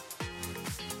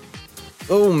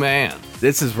 Oh man.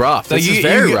 This is rough. So This is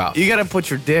very you, rough. You gotta put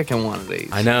your dick in one of these.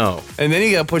 I know. And then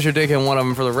you gotta put your dick in one of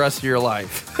them for the rest of your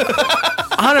life.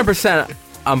 100%,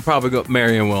 I'm probably going to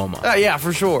marry Wilma. Yeah,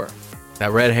 for sure.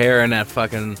 That red hair and that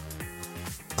fucking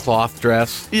cloth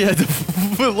dress. Yeah,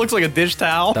 it looks like a dish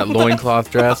towel. That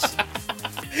loincloth dress.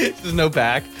 There's no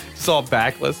back. It's all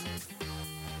backless.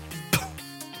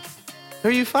 Who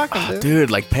are you fucking, dude?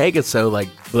 Dude, like Peg is so like,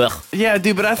 blech. Yeah,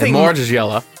 dude, but I And think Marge is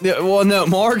yellow. Yeah, well, no,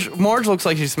 Marge looks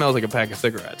like she smells like a pack of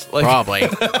cigarettes. Like, Probably.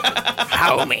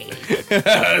 Homie.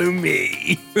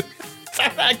 Homie.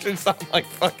 That actually sounds like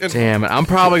fucking. Damn it. I'm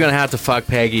probably going to have to fuck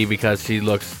Peggy because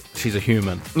she's a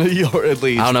human. You're at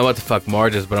least. I don't know what the fuck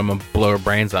Marge is, but I'm going to blow her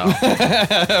brains out.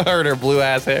 Heard her blue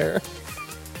ass hair.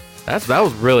 That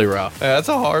was really rough. Yeah, that's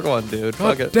a hard one, dude.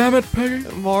 Fuck it. Damn it, Peggy.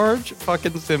 Marge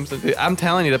fucking Simpson. Dude. I'm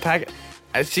telling you, the packet.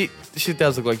 She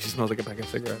does look like she smells like a pack of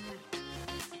cigarettes.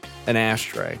 An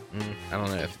ashtray. I don't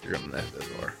know if you're going to know this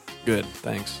or. Good,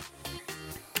 thanks.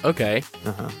 Okay.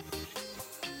 Uh-huh.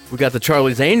 We got the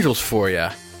Charlie's Angels for you.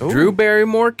 Ooh. Drew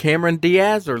Barrymore, Cameron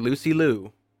Diaz, or Lucy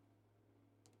Liu?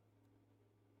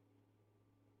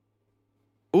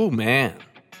 Ooh, man.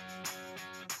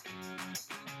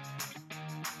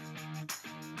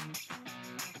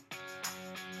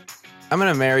 I'm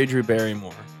gonna marry Drew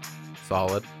Barrymore.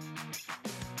 Solid.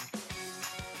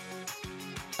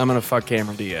 I'm gonna fuck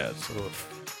Cameron Diaz.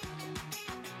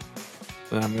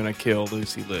 And I'm gonna kill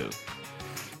Lucy Liu.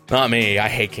 Not me. I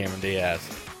hate Cameron Diaz.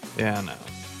 Yeah, I know.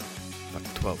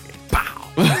 Fucking 12 game. Pow.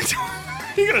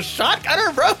 You gonna shotgun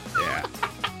her, bro? Yeah.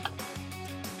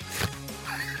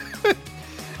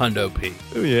 Hundo P.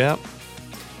 Ooh, yeah.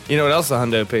 You know what else is a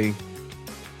Hundo P?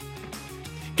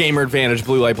 Gamer Advantage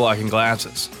blue light blocking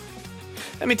glasses.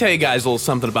 Let me tell you guys a little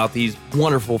something about these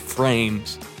wonderful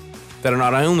frames that are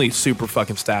not only super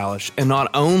fucking stylish, and not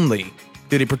only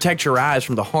do they protect your eyes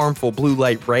from the harmful blue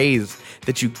light rays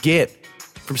that you get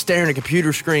from staring at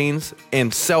computer screens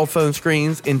and cell phone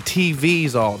screens and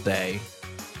TVs all day.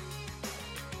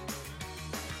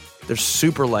 They're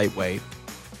super lightweight.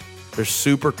 They're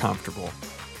super comfortable.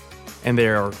 And they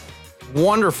are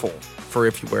wonderful for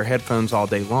if you wear headphones all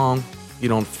day long. You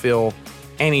don't feel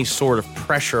any sort of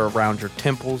pressure around your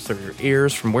temples or your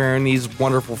ears from wearing these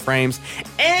wonderful frames.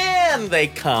 And they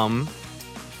come,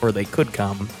 or they could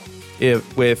come,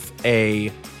 with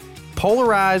a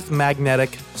polarized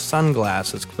magnetic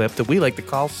sunglasses clip that we like to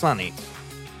call Sunnies.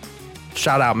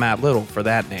 Shout out Matt Little for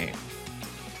that name.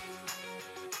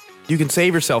 You can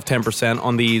save yourself 10%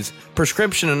 on these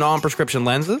prescription and non-prescription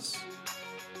lenses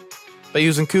by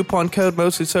using coupon code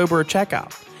Mostly Sober at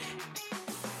checkout.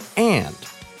 And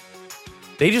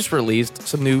they just released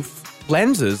some new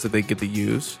lenses that they get to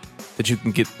use that you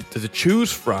can get to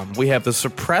choose from. We have the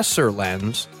suppressor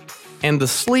lens and the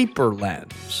sleeper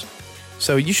lens.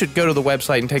 So you should go to the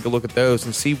website and take a look at those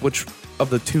and see which of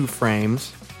the two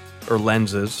frames or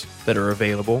lenses that are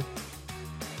available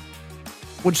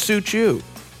would suit you.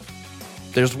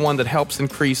 There's one that helps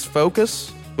increase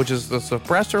focus, which is the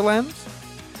suppressor lens.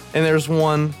 And there's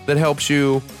one that helps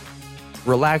you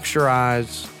relax your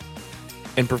eyes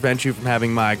and prevent you from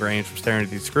having migraines from staring at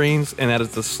these screens, and that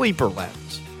is the sleeper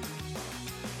lens.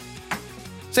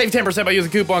 Save 10% by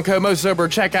using coupon code MostlySober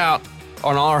at checkout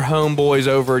on our homeboys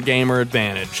over at Gamer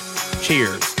Advantage.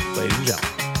 Cheers, ladies and gentlemen.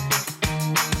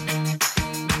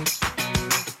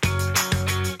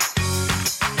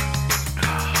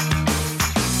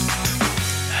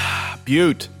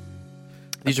 Butte.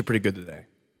 These are pretty good today.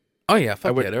 Oh, yeah.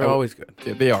 Fuck yeah. They're always good.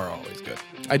 Yeah, they are always good.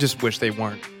 I just wish they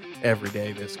weren't every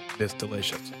day this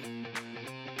delicious.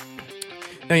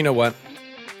 Now, you know what?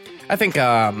 I think,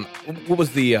 what was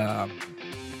the,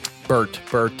 Bert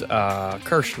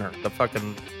Kirshner, the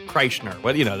fucking Kreischer,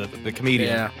 what, you know, the comedian.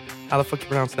 Yeah. How the fuck you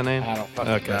pronounce that name? I don't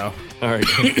fucking know. All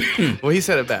right. Well, he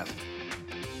said it best.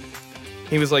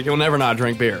 He was like, you'll never not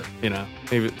drink beer, you know?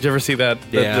 Did you ever see that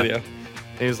video?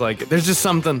 He was like, there's just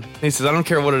something. He says, I don't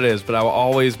care what it is, but I will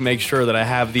always make sure that I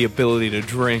have the ability to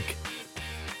drink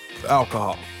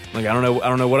alcohol. Like, I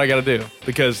don't know what I got to do,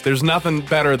 because there's nothing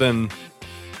better than,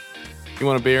 you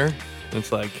want a beer? And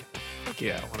it's like, fuck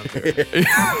yeah, I want a beer.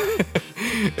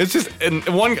 It's just, and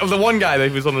the one guy that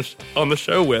he was on the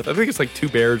show with, I think it's like Two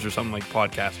Bears or something, like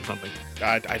podcast or something.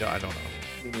 I don't know.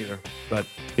 Me neither. But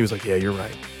he was like, yeah, you're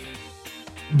right.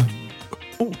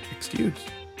 Oh, excuse.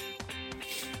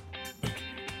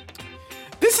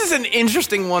 This is an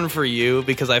interesting one for you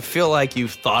because I feel like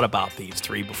you've thought about these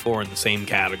three before in the same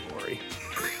category.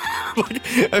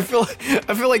 I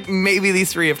feel like maybe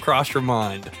these three have crossed your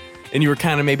mind, and you were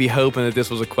kind of maybe hoping that this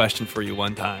was a question for you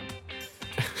one time.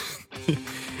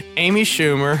 Amy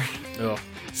Schumer,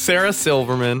 Sarah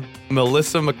Silverman,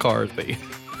 Melissa McCarthy.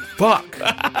 Fuck.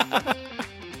 I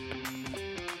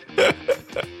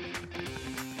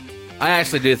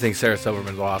actually do think Sarah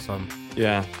Silverman's awesome.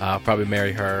 Yeah. I'll probably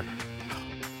marry her.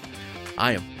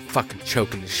 I am fucking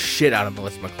choking the shit out of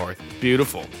Melissa McCarthy.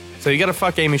 Beautiful. So you gotta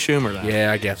fuck Amy Schumer then.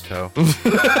 Yeah, I guess so.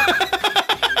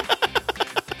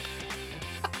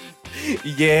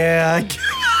 Yeah,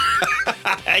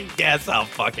 I guess I'll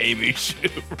fuck Amy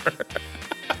Schumer.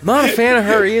 Not a fan of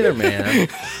her either, man.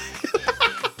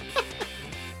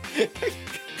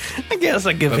 I guess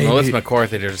I give But Amy... Melissa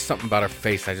McCarthy, there's something about her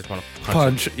face I just want to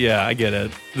punch. Yeah, I get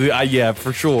it. Yeah,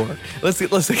 for sure. Let's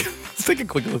take a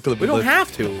quick look at the. We don't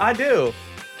have to. I do.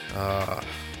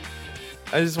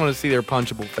 I just want to see their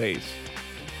punchable face.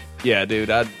 Yeah, dude,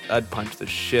 I'd punch the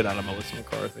shit out of Melissa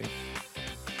McCarthy.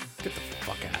 Get the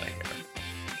fuck out of here.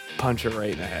 Punch her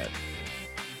right in the head.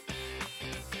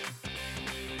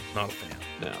 Not a fan.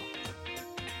 No.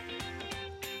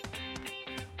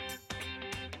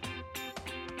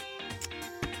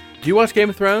 Do you watch Game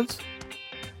of Thrones?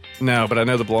 No, but I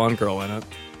know the blonde girl in it.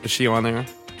 Is she on there?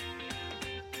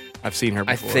 I've seen her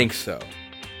I before. think so.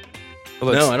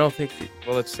 Well, No, I don't think she...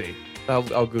 Well, let's see. I'll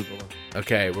Google it.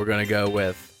 Okay, we're going to go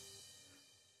with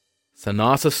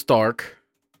Sansa Stark,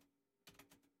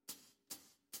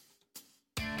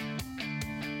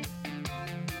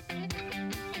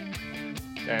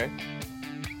 Okay.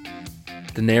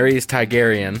 Daenerys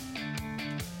Targaryen.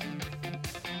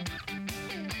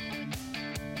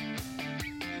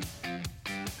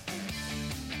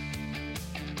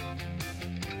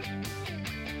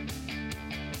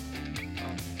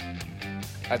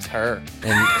 That's her.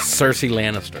 And Cersei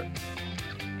Lannister.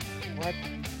 What?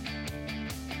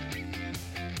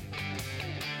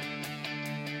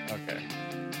 Okay.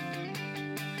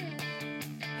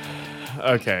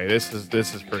 Okay, this is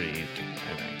pretty easy,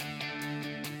 I think.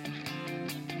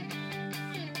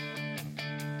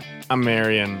 I'm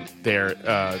marrying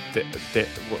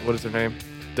what is her name?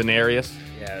 Daenerys?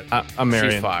 Yeah. I'm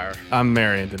marrying. She's fire. I'm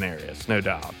marrying Daenerys, no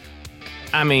doubt.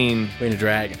 I mean, Queen of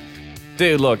Dragons.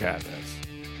 dude, look at this.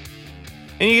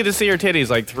 And you get to see her titties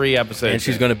like 3 episodes. And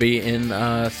she's going to be in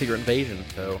Secret Invasion,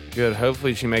 so... good.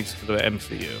 Hopefully she makes it to the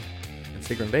MCU. In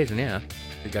Secret Invasion, yeah.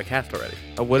 She got cast already.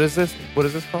 What is this? What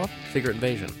is this called? Secret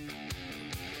Invasion.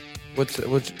 Which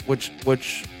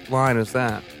line is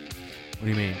that? What do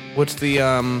you mean? What's the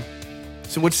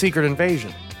So what's Secret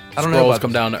Invasion? I don't know. Skrulls About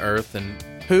come this. down to Earth and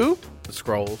Who? the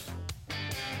Skrulls.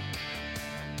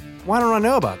 Why don't I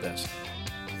know about this?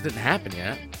 It didn't happen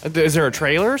yet. Is there a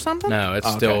trailer or something? No, it's Oh,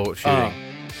 okay. still shooting.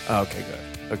 Oh, okay,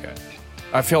 good. Okay.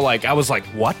 I feel like I was like,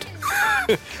 what?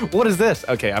 What is this?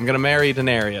 Okay, I'm gonna marry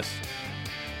Daenerys.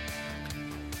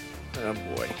 Oh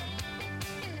boy.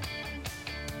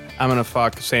 I'm gonna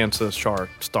fuck Sansa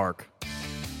Stark.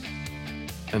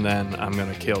 And then I'm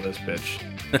gonna kill this bitch.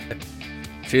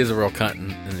 She is a real cunt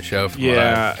in the show from Yeah.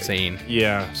 what I've seen.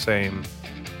 Yeah, same.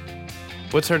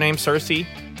 What's her name? Cersei?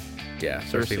 Yeah,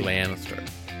 Cersei Cersei. Lannister.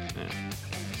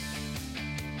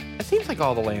 It seems like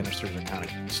all the Lannisters are kind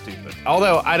of stupid.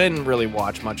 Although I didn't really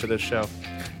watch much of this show.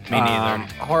 Me neither.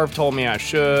 Harv told me I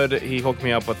should. He hooked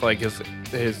me up with like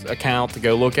his account to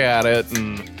go look at it,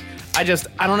 and I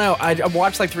don't know. I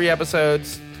watched like 3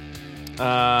 episodes.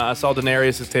 I saw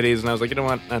Daenerys' titties, and I was like, you know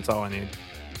what? That's all I need.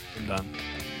 I'm done.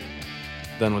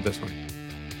 Done with this one.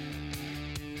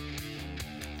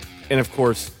 And of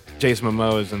course, Jason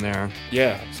Momoa is in there.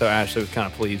 Yeah. So Ashley was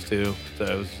kind of pleased too. So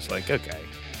it was just like, okay,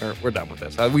 we're done with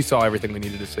this. We saw everything we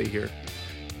needed to see here.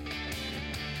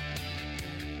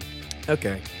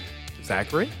 Okay.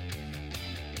 Zachary?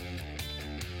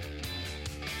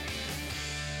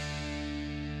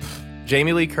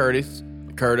 Jamie Lee Curtis,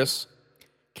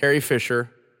 Carrie Fisher,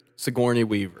 Sigourney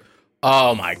Weaver.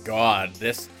 Oh my God.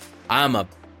 I'm a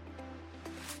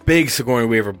big Sigourney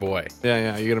Weaver boy.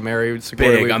 Yeah, you're gonna marry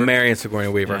Sigourney Big. Weaver? I'm marrying Sigourney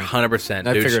Weaver, Yeah. 100%.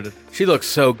 I Dude, figured it. She looks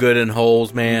so good in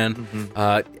Holes, man.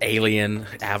 Alien,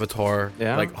 Avatar,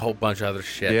 Yeah. like a whole bunch of other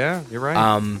shit. Yeah, you're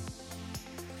right.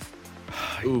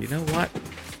 You know what?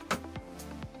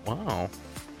 Wow.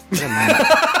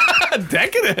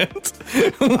 Decadent.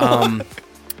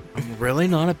 I'm really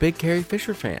not a big Carrie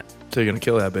Fisher fan. So you're gonna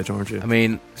kill that bitch, aren't you? I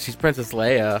mean, she's Princess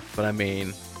Leia, but I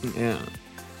mean, yeah.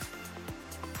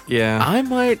 Yeah. I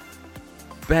might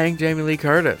bang Jamie Lee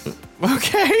Curtis.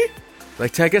 Okay.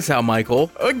 Like, check us out,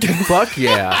 Michael. Okay. Fuck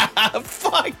yeah.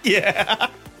 Fuck yeah.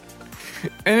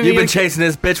 And You've been chasing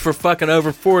this bitch for fucking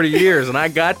over 40 years, and I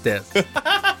got this.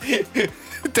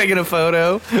 taking a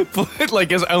photo,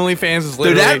 like his OnlyFans is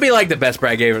literally. Dude, that'd be like the best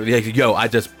Brad gave her. Like, yo, I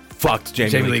just fucked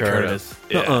Jamie Lee Curtis.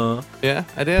 Yeah. Yeah,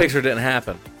 I did. Picture didn't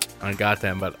happen. I got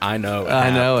them, but I know.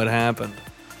 I know it happened.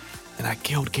 And I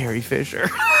killed Carrie Fisher.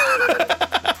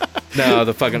 No,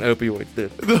 the fucking opioids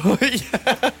did.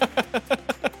 Yeah.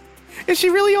 Is she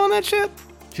really on that shit?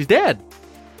 She's dead.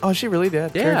 Oh, she really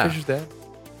dead? Yeah. Carrie Fisher's dead?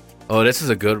 Oh, this is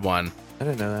a good one. I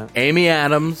didn't know that. Amy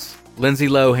Adams, Lindsay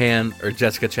Lohan, or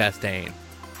Jessica Chastain?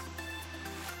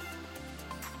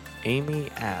 Amy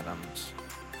Adams.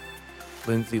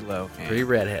 Lindsay Lohan. 3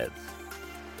 redheads.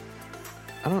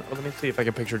 I don't. Let me see if I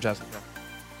can picture Jessica.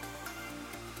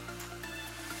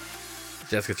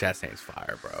 Jessica Chastain's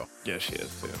fire, bro. Yeah, she is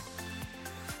too.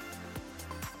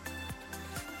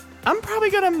 I'm probably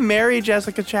gonna marry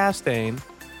Jessica Chastain.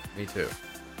 Me too.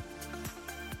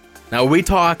 Now, are we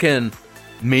talking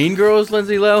Mean Girls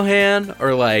Lindsay Lohan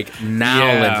or like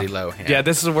now Lindsay Lohan? Yeah,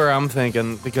 this is where I'm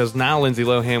thinking because now Lindsay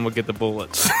Lohan would get the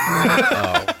bullets.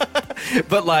 Oh.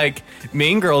 But like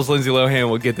Mean Girls, Lindsay Lohan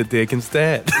will get the dick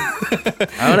instead.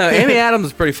 I don't know. Amy Adams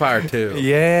is pretty fire too.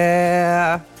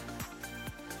 Yeah.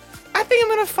 I think I'm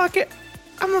gonna fuck it.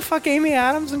 I'm gonna fuck Amy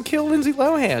Adams and kill Lindsay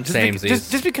Lohan.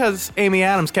 Just because Amy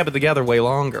Adams kept it together way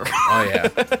longer. Oh yeah.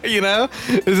 You know?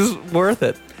 This is worth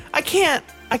it. I can't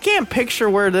picture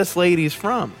where this lady's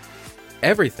from.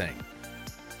 Everything.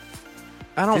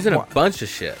 I don't She's in a bunch of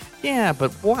shit. Yeah,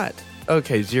 but what?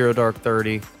 Okay, Zero Dark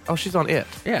 30. Oh, she's on It.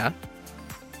 Yeah.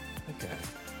 Okay.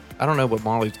 I don't know what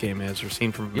Molly's Game is or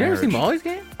Scene from a You ever Marriage. seen Molly's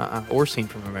Game? Or Scene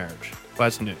from a Marriage. Well,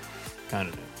 that's new. kind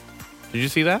of new. Did you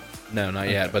see that? No, not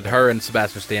yet. But her and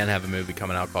Sebastian Stan have a movie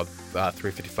coming out called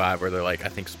 355, where they're like, I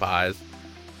think, spies.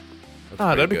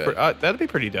 That's that'd be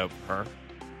pretty dope for her.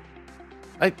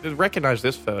 I recognize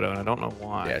this photo, and I don't know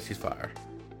why. Yeah, she's fire.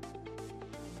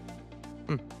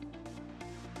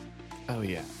 Oh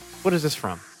yeah. What is this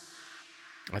from?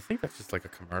 I think that's just like a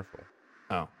commercial.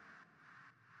 Oh.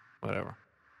 Whatever.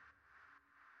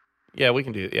 Yeah, we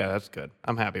can do it. Yeah, that's good.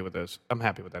 I'm happy with those. I'm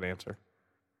happy with that answer.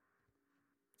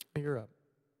 You're up.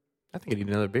 I think I need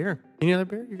another beer. You need another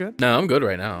beer? You good? No, I'm good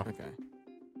right now. Okay.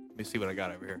 Let me see what I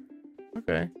got over here.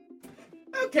 Okay.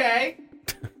 Okay.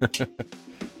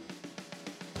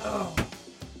 Oh.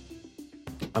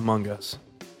 Among Us.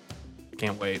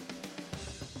 Can't wait.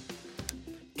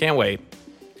 Can't wait.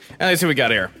 And let's see what we got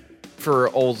here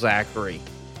for old Zachary.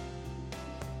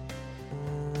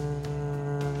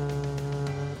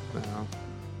 No.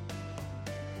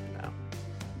 No.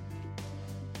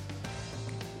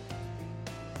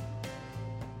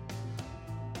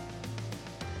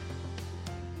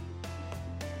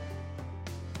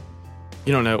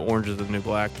 You don't know Orange is the New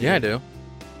Black? Yeah, I do.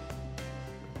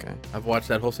 Okay. I've watched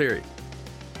that whole series.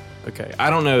 Okay.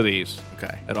 I don't know these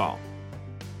Okay. at all.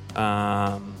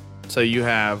 So you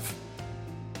have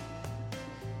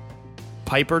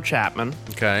Piper Chapman,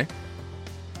 Okay.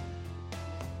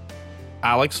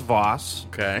 Alex Voss,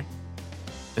 Okay.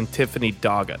 and Tiffany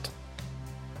Doggett.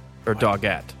 Or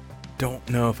Doggett. Don't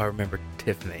know if I remember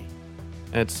Tiffany.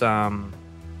 It's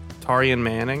Tarian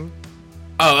Manning.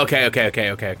 Oh, okay. I'm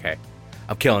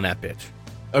killing that bitch.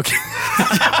 Okay.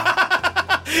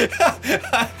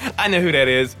 I know who that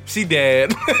is. She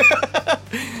dead.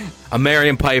 I'm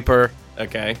marrying Piper,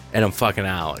 Okay. and I'm fucking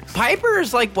Alex. Piper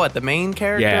is like what, the main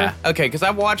character? Yeah. Okay, because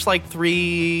I've watched like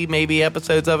 3 maybe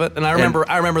episodes of it, and I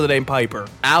remember the name Piper.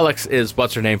 Alex is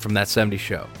what's her name from that 70s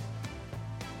show.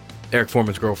 Eric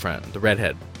Foreman's girlfriend, the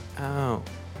redhead. Oh.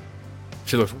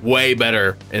 She looks way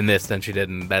better in this than she did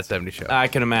in that 70s show. I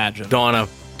can imagine. Donna,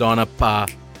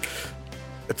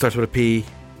 it starts with a P.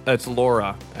 It's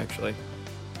Laura, actually.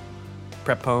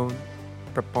 Prepone.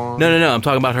 No. I'm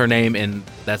talking about her name in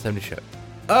that 70s show.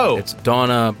 Oh. It's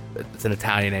Donna. It's an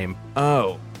Italian name.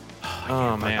 Oh.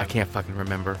 Man. Man. I can't fucking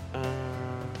remember.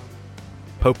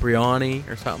 Popriani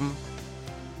or something.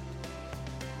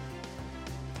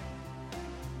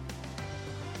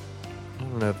 I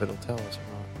don't know if it'll tell us or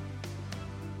not.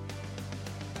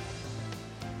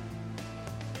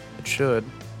 It should.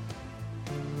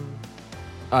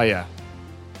 Oh, yeah.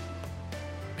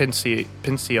 Pinciotti.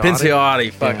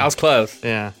 Pinciotti. Fuck, Yeah. I was close.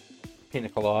 Yeah. Pina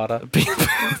colada.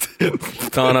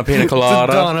 Donna Pina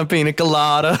colada. Donna Pina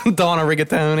Colada. Donna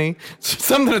Rigatoni.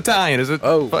 Something Italian. Is it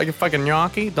fucking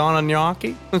gnocchi? Donna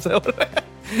gnocchi? Is that what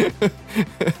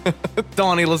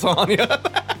Donnie lasagna.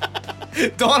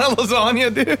 Donna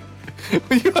lasagna, dude.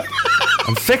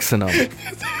 I'm fixing them.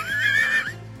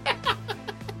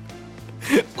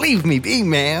 Leave me be,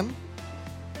 man.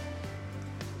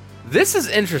 This is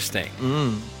interesting.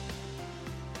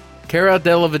 Cara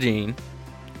Delevingne,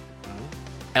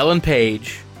 Elliot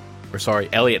Page, or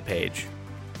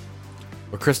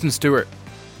Kristen Stewart.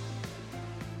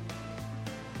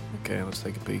 Okay, let's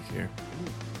take a peek here.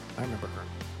 I remember her.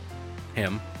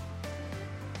 Him.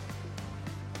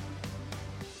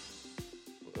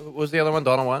 What was the other one?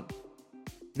 Donna what?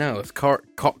 No, it's Cara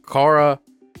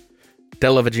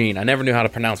Delevingne. I never knew how to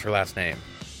pronounce her last name.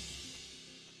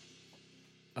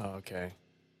 Oh, okay.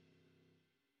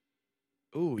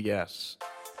 Ooh, yes.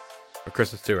 Or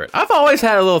Kristen Stewart. I've always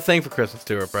had a little thing for Kristen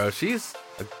Stewart, bro.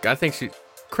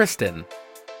 Kristen.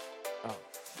 Oh.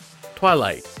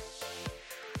 Twilight.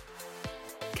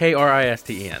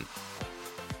 Kristen.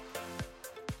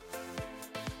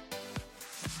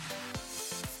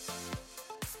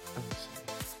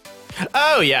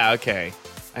 Oh, yeah, okay.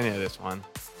 I know this one.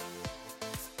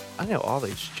 I know all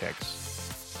these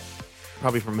chicks.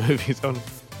 Probably from movies.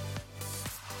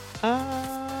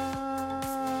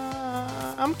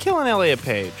 I'm killing Elliot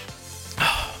Page.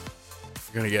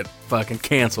 You're gonna get fucking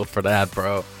canceled for that,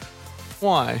 bro.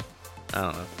 Why? I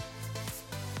don't know.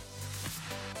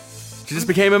 She just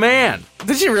became a man.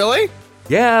 Did she really?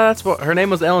 Yeah, that's what her name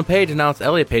was. Ellen Page, and now it's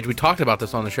Elliot Page. We talked about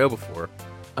this on the show before.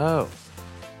 Oh.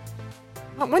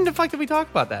 When the fuck did we talk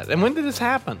about that? And when did this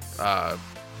happen?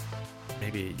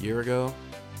 Maybe a year ago.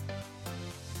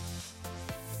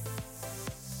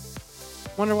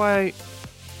 Wonder why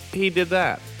he did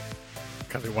that.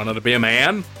 Because he wanted to be a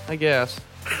man. I guess.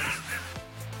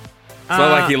 It's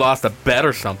not like he lost a bet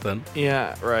or something.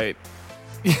 Yeah, right.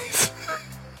 Yeah,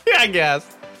 I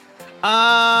guess.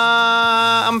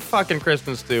 I'm fucking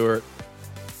Kristen Stewart.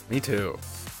 Me too.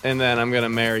 And then I'm gonna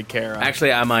marry Kara.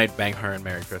 Actually, I might bang her and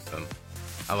marry Kristen.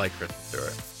 I like Kristen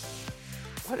Stewart.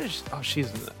 What is? Oh,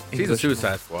 she's in the She's a English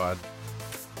Suicide Squad.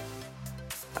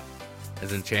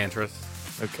 As Enchantress.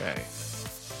 one. Okay.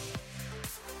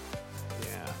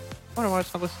 Yeah. I wonder why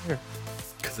it's not listed here.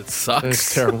 Because it sucks.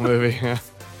 It's a terrible movie. Yeah.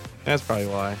 That's probably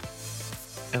why.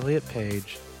 Elliot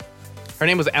Page. Her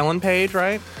name was Ellen Page,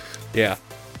 right? Yeah.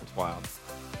 That's wild.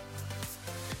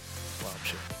 Wild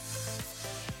shit.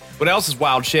 What else is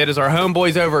wild shit is our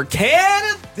homeboys over at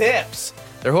Canada Dips.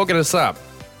 They're hooking us up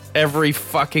every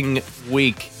fucking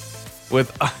week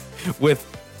with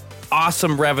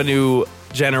awesome revenue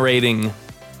generating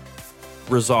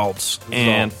results.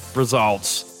 And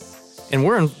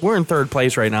we're in third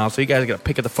place right now, so you guys got to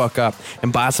pick it the fuck up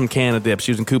and buy some Canada Dips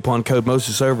using coupon code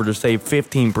MostlySober to save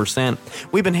 15%.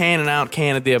 We've been handing out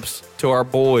Canada Dips to our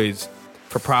boys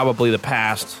for probably the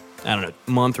past, I don't know,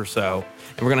 month or so,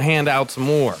 and we're going to hand out some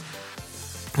more.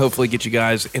 Hopefully get you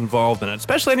guys involved in it,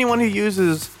 especially anyone who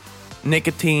uses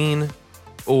nicotine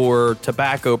or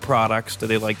tobacco products that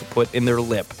they like to put in their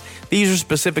lip. These are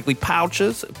specifically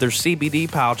pouches. They're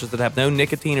CBD pouches that have no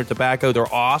nicotine or tobacco.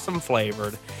 They're awesome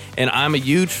flavored. And I'm a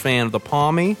huge fan of the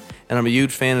Palmy, and I'm a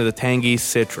huge fan of the Tangy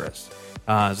Citrus.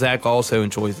 Zach also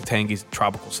enjoys the Tangy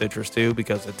Tropical Citrus too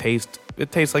because it tastes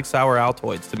like sour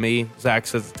Altoids to me. Zach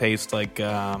says it tastes like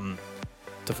the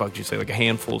fuck did you say? Like a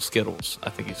handful of Skittles. I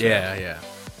think he said. Yeah.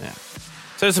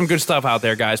 So there's some good stuff out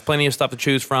there, guys. Plenty of stuff to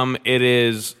choose from. It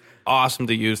is awesome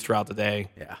to use throughout the day.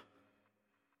 Yeah.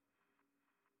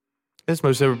 This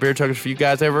Most Sober Beer Chuggers for you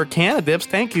guys over at Canada Dips.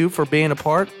 Thank you for being a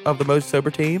part of the Most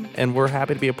Sober team, and we're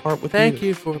happy to be a part with you. Thank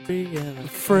you for being a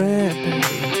friend.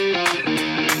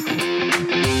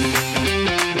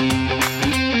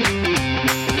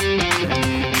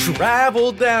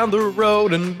 Travel down the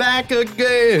road and back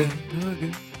again.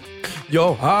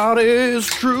 Your heart is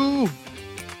true.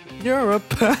 You're a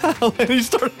pal. And you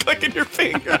start clicking your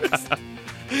fingers.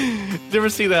 Did you ever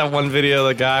see that one video of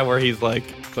the guy where he's like,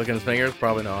 clicking his fingers?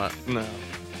 Probably not. no.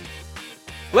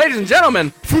 Ladies and gentlemen,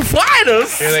 Foo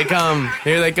Fighters! Here they come.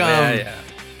 Here they come. Yeah.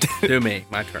 Do me.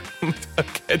 My turn.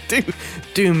 Okay,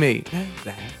 do me.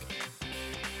 Zach.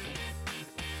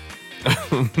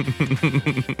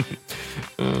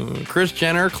 Kris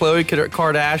Jenner, Khloe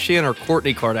Kardashian, or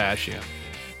Kourtney Kardashian?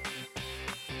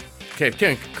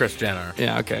 Okay, Kris Jenner.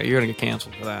 Yeah, okay. You're going to get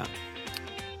canceled for that.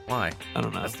 Why? I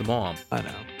don't know. That's the mom. I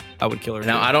know. I would kill her.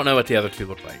 Now, too. I don't know what the other two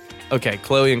look like. Okay,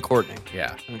 Khloe and Kourtney.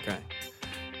 Yeah. Okay.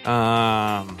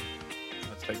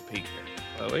 Let's take a peek here.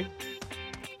 Khloe.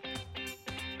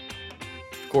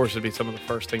 Of course, it'd be some of the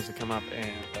first things that come up,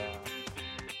 and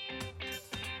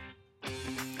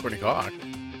Courtney Cox.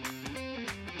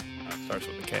 it starts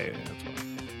with a K. That's why.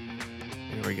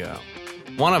 Here we go.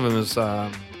 One of them is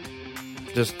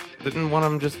didn't one of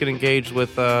them just get engaged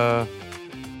with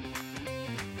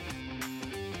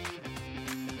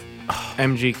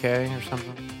MGK or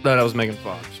something? No, that was Megan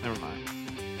Fox. Never mind.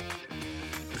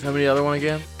 Show me the other one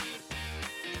again.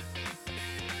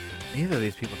 Neither of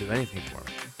these people do anything for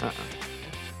me.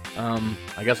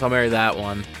 I guess I'll marry that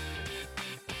one.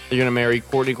 You're gonna marry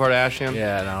Kourtney Kardashian?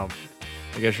 Yeah, no.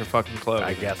 I guess you're fucking Khloe.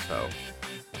 I guess so.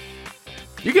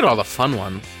 You get all the fun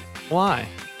ones. Why?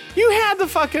 You had the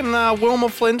fucking Wilma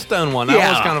Flintstone one. That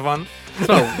Yeah. was kind of fun. It's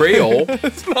not real.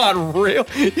 It's not real.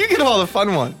 You get all the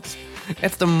fun ones.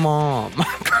 It's the mom.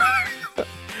 I'm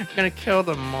gonna kill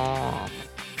the mom.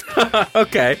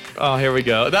 Okay. Oh, here we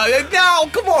go. No,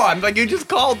 come on. Like, you just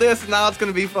called this, and now it's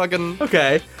gonna be fucking...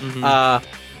 Okay.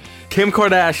 Kim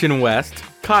Kardashian West,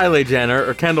 Kylie Jenner,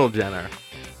 or Kendall Jenner?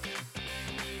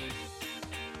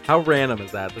 How random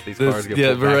is that these cars get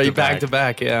pulled very back to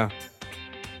back, yeah.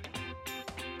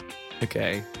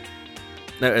 Okay.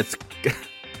 No, it's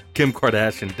Kim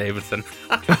Kardashian Davidson.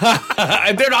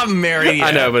 They're not married yet.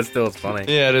 I know, but still, it's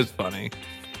funny. Yeah, it is funny.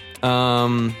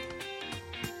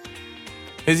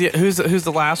 Who's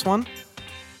the last one?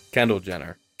 Kendall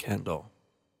Jenner. Kendall.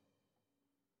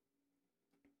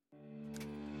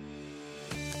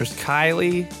 There's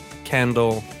Kylie,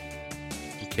 Kendall,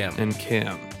 Kim. and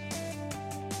Kim.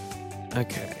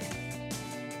 Okay.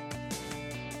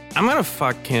 I'm gonna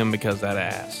fuck Kim because that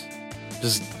ass.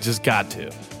 Just got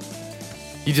to.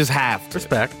 You just have to.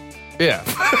 Respect. Yeah.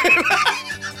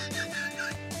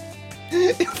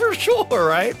 For sure,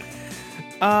 right?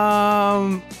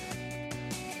 I'm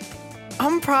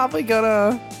probably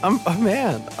gonna I'm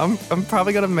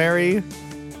probably gonna marry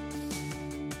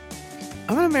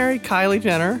Kylie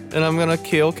Jenner, and I'm gonna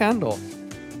kill Kendall.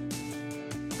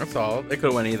 That's all. It could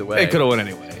have went either way. It could have went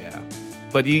anyway, yeah.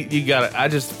 But you gotta, I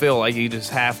just feel like you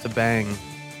just have to bang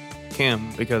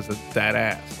Kim because of that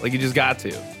ass. Like, you just got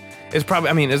to. It's probably,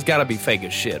 I mean, it's gotta be fake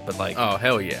as shit, but like, Oh,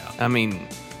 hell yeah. I mean,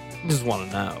 just want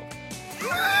to know.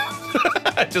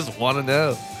 I just want to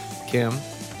know, Kim.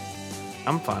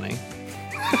 I'm funny.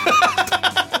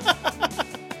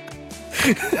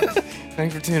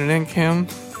 Thanks for tuning in, Kim.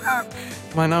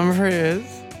 My number is...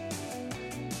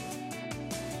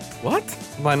 What?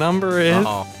 My number is...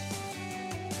 Uh-oh.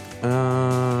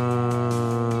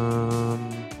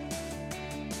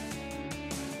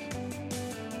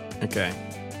 Okay.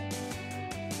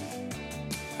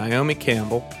 Naomi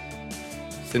Campbell,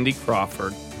 Cindy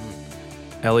Crawford,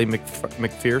 Ellie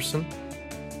McPherson.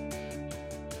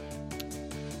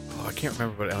 Oh, I can't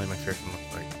remember what Ellie McPherson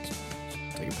looks like.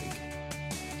 Take a peek.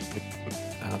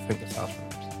 I don't think it's house runners.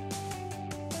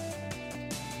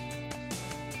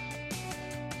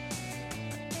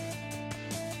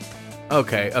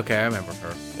 Okay, I remember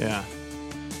her. Yeah.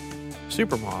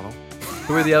 Supermodel.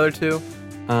 Who are the other two?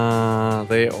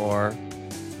 They are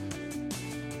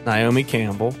Naomi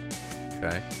Campbell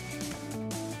Okay.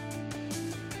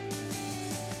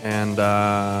 and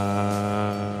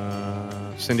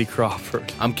Cindy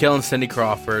Crawford. I'm killing Cindy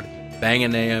Crawford,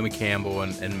 banging Naomi Campbell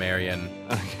and Marion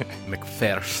Okay.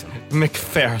 McPherson.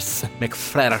 McPherson.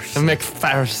 McPherson.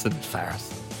 McPherson.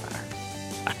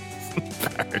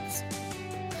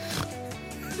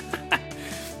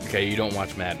 Okay, you don't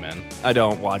watch Mad Men. I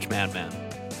don't watch Mad Men.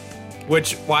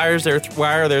 Why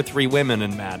are there three women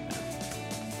in Mad Men?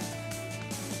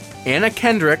 Anna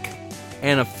Kendrick,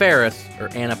 Anna Faris, or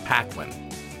Anna Paquin?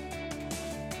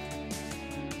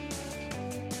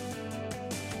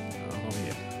 Oh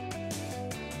yeah.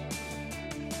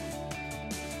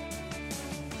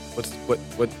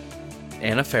 What?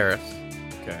 Anna Faris,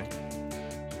 Okay.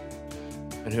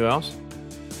 And who else?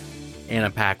 Anna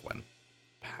Paquin.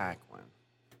 Paquin.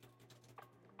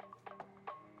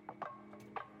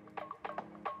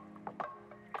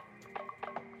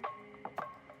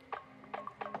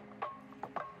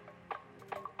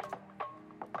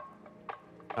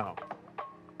 Oh,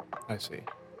 I see.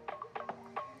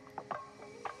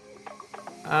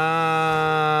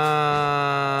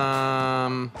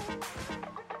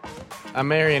 I'm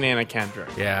marrying Anna Kendrick.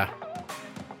 Yeah.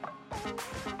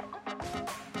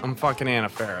 I'm fucking Anna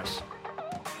Faris.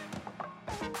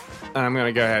 And I'm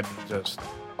gonna go ahead and just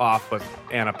off with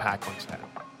Anna Paquin's head.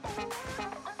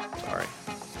 Sorry.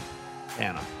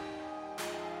 Anna.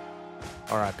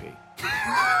 R.I.P.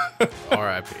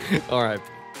 R.I.P. R.I.P.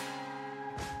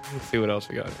 Let's see what else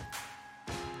we got here.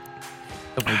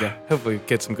 Hopefully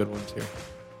get some good ones here.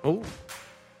 Oh.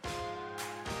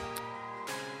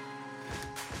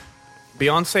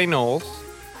 Beyonce Knowles.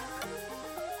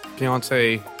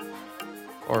 Beyonce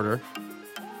Carter.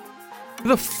 Who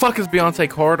the fuck is Beyonce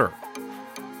Carter?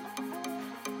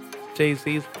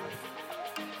 Jay-Z's.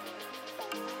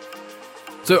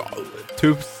 So,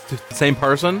 two same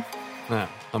person? No,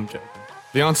 I'm joking.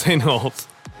 Beyonce Knowles.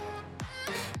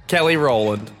 Kelly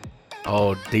Rowland.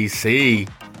 Oh, DC.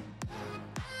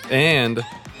 And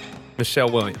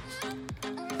Michelle Williams.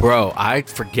 Bro, I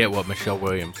forget what Michelle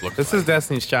Williams looks This like. is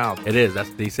Destiny's Child. It is. That's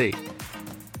DC.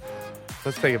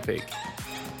 Let's take a peek.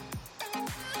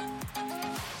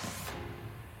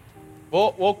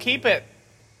 We'll keep it.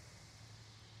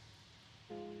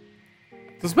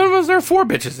 Since when was there 4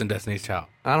 bitches in Destiny's Child?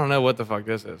 I don't know what the fuck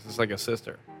this is. It's like a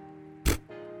sister.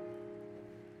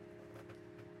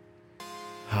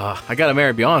 I gotta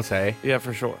marry Beyonce. Yeah,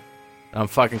 for sure. I'm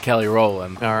fucking Kelly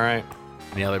Rowland. All right.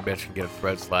 And the other bitch can get a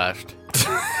thread slashed.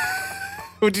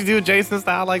 Would you do Jason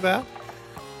style like that?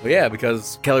 Well, yeah,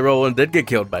 because Kelly Rowland did get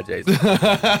killed by Jason.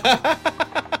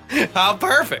 How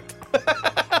perfect.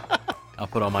 I'll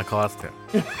put on my costume.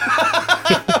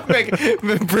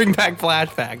 Bring back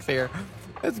flashbacks here.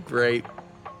 That's great.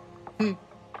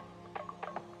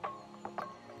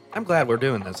 I'm glad we're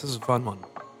doing this. This is a fun one.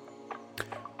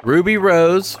 Ruby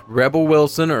Rose, Rebel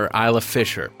Wilson, or Isla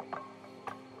Fisher?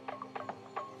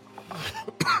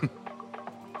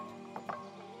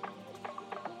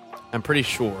 I'm pretty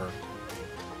sure.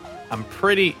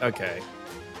 Okay.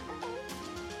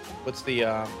 What's the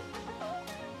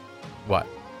What?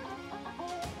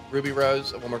 Ruby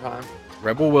Rose? One more time.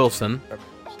 Rebel Wilson,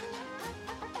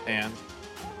 And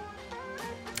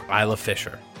Isla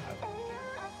Fisher.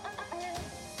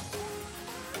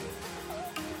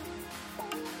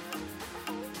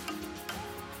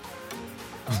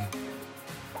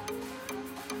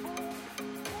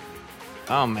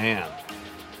 oh man.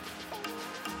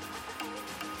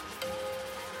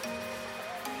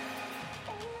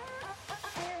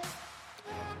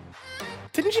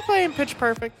 Didn't she play in Pitch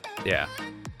Perfect? Yeah.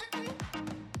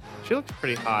 She looks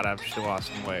pretty hot after she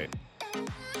lost some weight.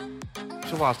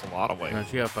 She lost a lot of weight. Man,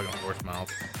 she got a fucking horse mouth.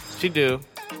 She do.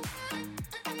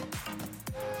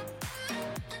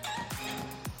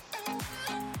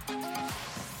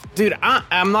 Dude,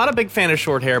 I'm not a big fan of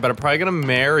short hair, but I'm probably gonna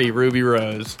marry Ruby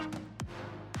Rose.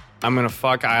 I'm gonna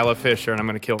fuck Isla Fisher, and I'm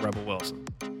gonna kill Rebel Wilson.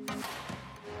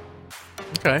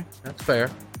 Okay, that's fair.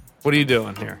 What are you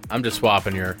doing here? I'm just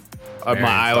swapping your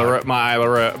My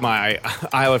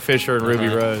Isla Fisher and Ruby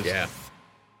Rose. Yeah.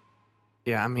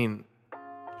 Yeah, I mean,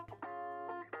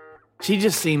 she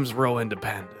just seems real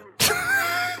independent.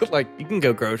 Like, you can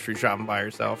go grocery shopping by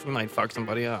yourself. You might fuck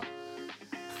somebody up.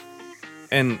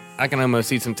 And I can almost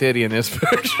see some titty in this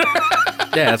picture.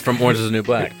 Yeah, it's from Orange is the New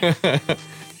Black.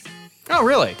 Oh,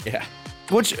 really? Yeah.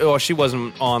 Which? Oh, she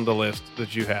wasn't on the list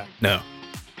that you had. No.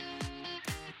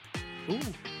 Ooh.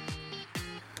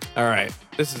 All right.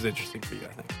 This is interesting for you,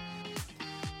 I think.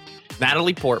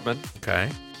 Natalie Portman, Okay.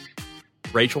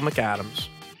 Rachel McAdams,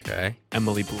 Okay.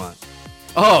 Emily Blunt.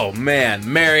 Oh,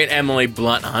 man. Married Emily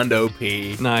Blunt, Hundo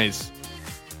P. Nice.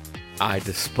 I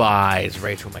despise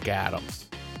Rachel McAdams.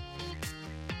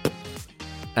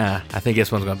 I think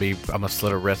this one's going to be, I'm going to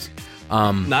slit her wrist.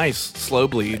 Nice. Slow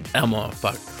bleed. I'm going to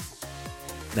fuck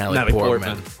Natalie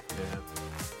Portman. Yeah.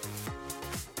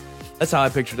 That's how I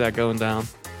pictured that going down.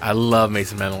 I love me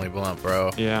some Emily Blunt,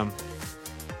 bro. Yeah.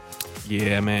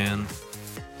 Yeah, man.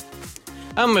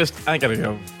 I gotta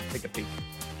go take a peek.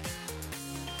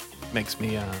 Makes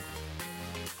me,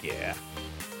 yeah.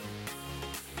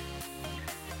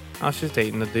 Oh, she's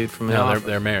dating the dude from No, Office.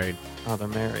 they're married. Oh, they're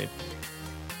married.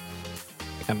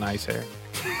 They got nice hair.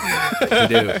 They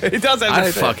do. He does have I'd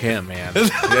nice fuck him, man. hair.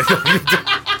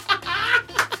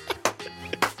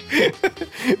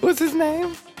 What's his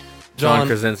name? John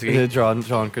Krasinski. John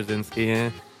Krasinski,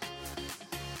 yeah.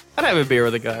 I'd have a beer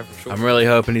with the guy for sure. I'm really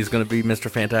hoping he's going to be Mr.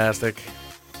 Fantastic.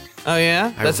 Oh,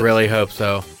 yeah? I really hope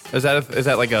so. Is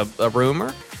that like a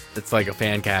rumor? It's like a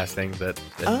fan casting that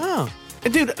Oh.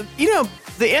 Dude, you know,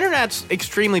 the internet's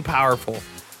extremely powerful.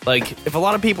 Like, if a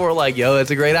lot of people are like, yo,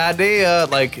 it's a great idea,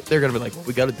 like, they're going to be like, well,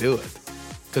 we got to do it.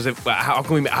 Because how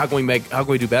can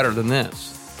we do better than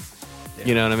this? Yeah.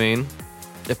 You know what I mean?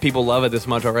 If people love it this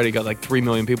much already, got like 3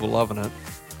 million people loving it.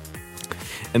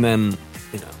 And then,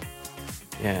 you know,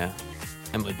 yeah,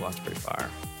 Emily Blunt's pretty fire.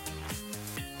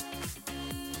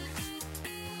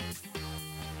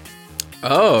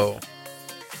 Oh.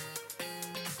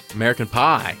 American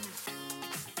Pie.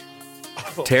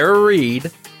 Tara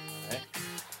Reid.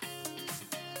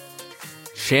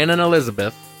 Shannon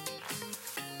Elizabeth.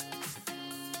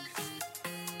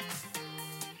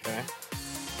 Okay.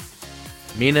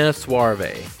 Mina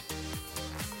Suarve.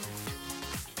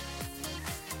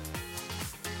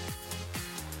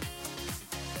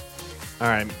 All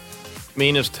right.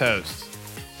 Mina's toast.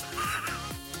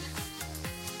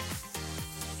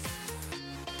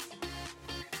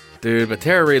 Dude, but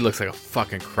Tara Reid looks like a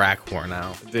fucking crack whore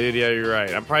now. Dude, yeah, you're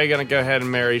right. I'm probably going to go ahead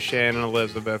and marry Shannon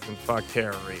Elizabeth and fuck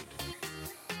Tara Reid.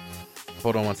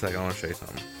 Hold on one second. I want to show you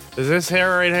something. Is this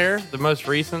hair right here the most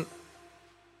recent?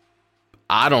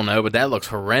 I don't know, but that looks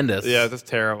horrendous. Yeah, that's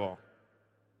terrible.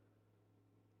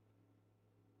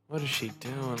 What is she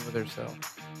doing with herself?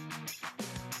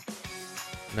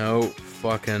 No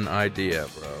fucking idea,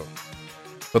 bro.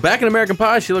 But back in American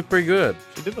Pie, she looked pretty good.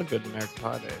 She did look good in American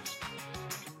Pie days.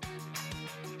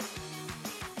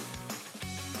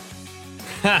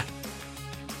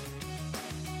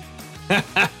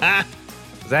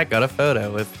 Zach got a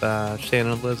photo with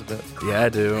Shannon Elizabeth. Yeah, I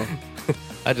do.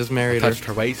 I just married her. Touched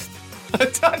her waist. I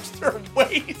touched her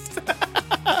waist.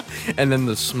 And then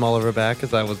the small of her back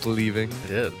as I was leaving. I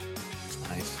did.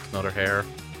 Nice. Smelled her hair.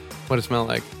 What does it smell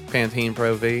like? Pantene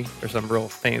Pro V or some real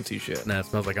fancy shit? Nah, it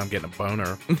smells like I'm getting a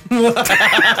boner.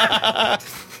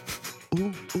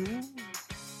 Ooh.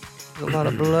 A lot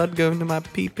of blood going to my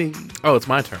pee-pee. Oh, it's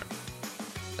my turn.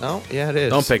 Oh, yeah, it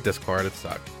is. Don't pick this card. It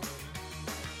sucks.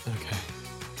 Okay.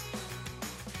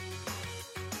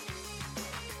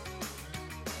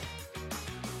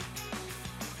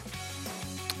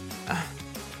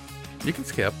 You can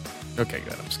skip. Okay,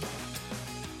 good. I'm skipping.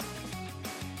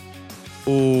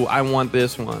 Ooh, I want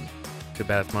this one. Too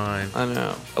bad it's mine. I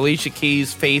know. Alicia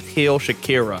Keys, Faith Hill,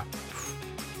 Shakira.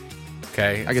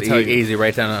 Okay, I can it's tell you. easy.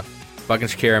 Right down to fucking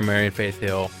Shakira, marrying Faith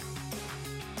Hill.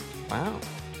 Wow.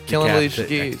 Killing Alicia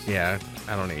Keys. Yeah,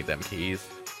 I don't need them keys.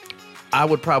 I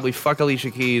would probably fuck Alicia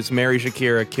Keys, marry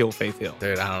Shakira, kill Faith Hill.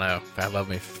 Dude, I don't know. If I love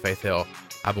me Faith Hill.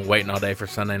 I've been waiting all day for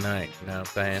Sunday night. You know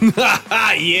what I'm saying?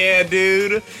 Yeah,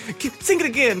 dude. Sing it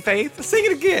again, Faith. Sing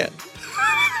it again.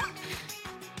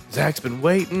 Zach's been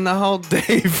waiting the whole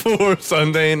day for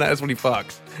Sunday night. That's when he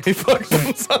fucks. He fucks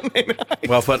on Sunday night.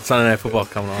 Well, Sunday Night Football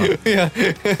coming on. Yeah.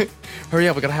 Hurry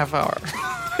up, we got a half hour.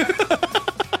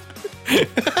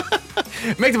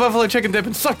 Make the buffalo chicken dip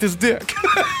and suck this dick.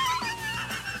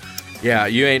 Yeah,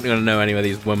 you ain't gonna know any of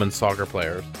these women's soccer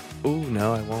players. Ooh,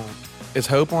 no, I won't. Is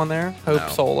Hope on there? Hope No.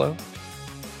 Solo.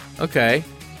 Okay.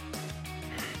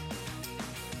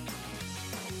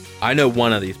 I know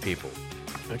one of these people.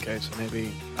 Okay, so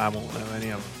maybe I won't know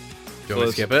any of them. Do you want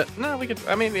to skip it? No, we could.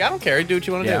 I mean, I don't care. Do what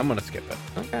you want to Yeah, do. I'm gonna skip it.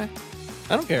 Okay.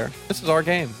 I don't care. This is our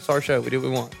game. It's our show. We do what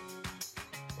we want.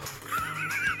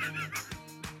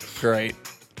 Great.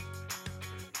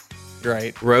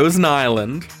 Great. Rosen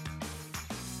Island.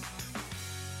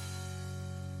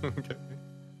 Okay.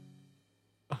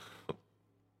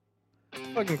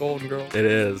 Fucking Golden Girl. It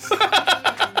is.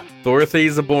 Dorothy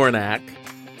Zabornak.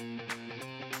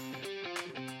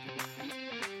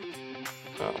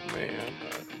 Oh man.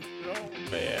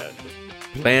 Oh man.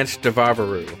 Blanche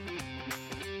DeVarvaru.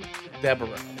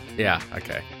 Deborah. Yeah,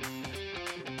 okay.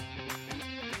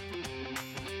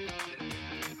 I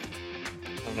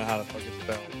don't know how to fucking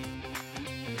spell.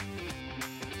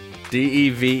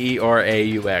 Deveraux.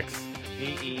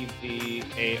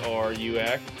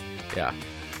 Deevarux. Yeah.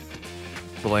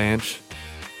 Blanche.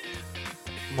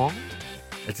 Mom?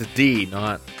 It's a D,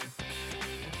 not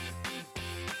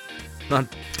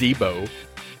Debo.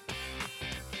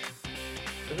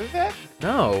 Is that?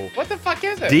 No. What the fuck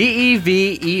is it?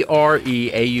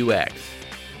 Devereaux.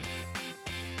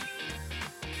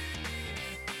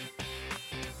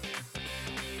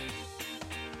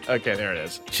 Okay, there it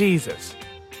is. Jesus.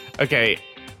 Okay,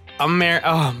 I'm married.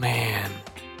 Oh man.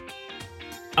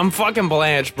 I'm fucking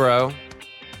Blanche, bro.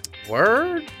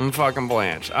 Word? I'm fucking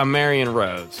Blanche. I'm marrying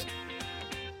Rose,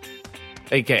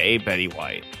 aka Betty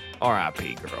White.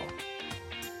 R.I.P. girl.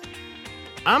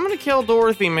 I'm gonna kill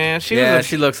Dorothy, man. She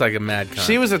She looks like a mad cunt.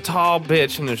 She was a tall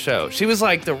bitch in the show. She was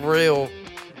like the real.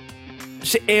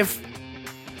 If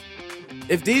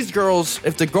these girls,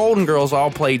 if the Golden Girls all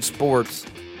played sports,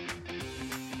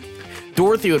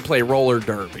 Dorothy would play roller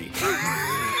derby.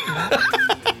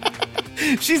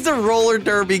 She's the roller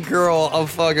derby girl of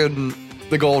fucking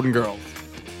the Golden Girls.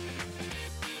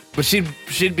 But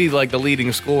she'd be like the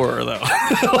leading scorer though.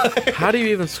 How do you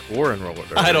even score in roller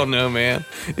derby? I don't know, man.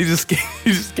 You just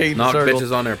skate Knock in circles.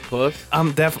 bitches on their puss.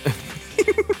 I'm definitely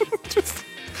just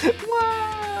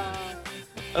wow.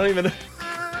 I don't even know.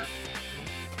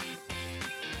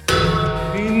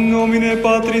 In nomine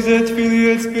Patris et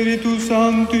Filii et Spiritus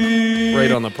Sancti.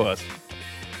 Right on the puss.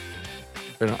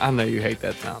 I know you hate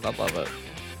that sound. I love it.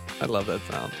 I love that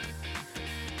sound.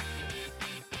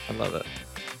 I love it.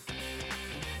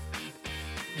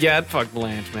 Yeah, I'd fuck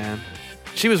Blanche, man.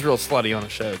 She was real slutty on the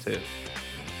show, too. You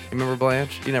remember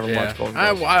Blanche? You never watched Golden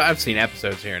Girls. I've seen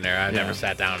episodes here and there. I've Yeah. never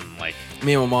sat down and like.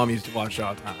 Me and my mom used to watch it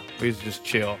all the time. We used to just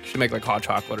chill. She'd make like hot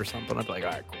chocolate or something. I'd be like, all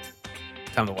right, cool.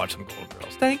 Time to watch some Golden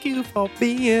Girls. Thank you for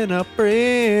being a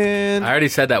friend. I already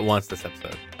said that once this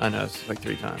episode. I know, it's like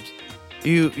 3 times.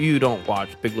 You don't watch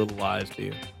Big Little Lies, do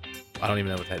you? I don't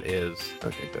even know what that is.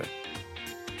 Okay, good.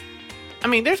 I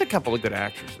mean, there's a couple of good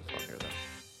actresses on here,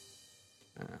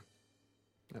 though.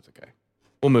 That's okay.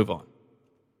 We'll move on.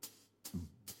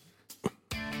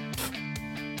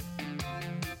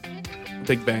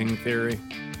 Big Bang Theory.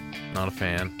 Not a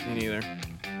fan. Me neither.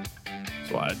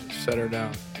 That's why I just set her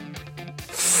down.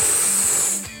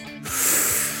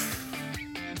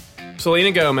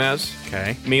 Selena Gomez,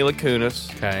 Okay. Mila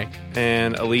Kunis, Okay.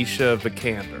 and Alicia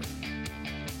Vikander.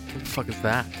 What the fuck is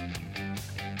that?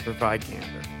 Or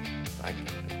Vikander.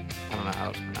 Vikander. I don't know how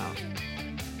it's pronounced.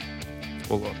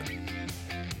 We'll look.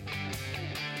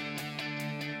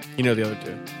 You know the other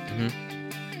two. Mm-hmm.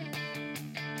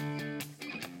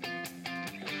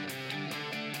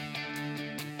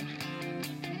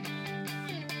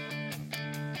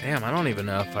 Damn, I don't even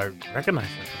know if I recognize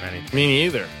her from anything. Me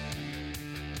neither.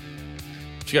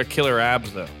 She got killer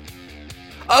abs, though.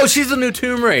 Oh, she's the new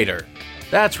Tomb Raider.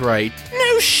 That's right.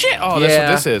 No shit. Oh, Yeah.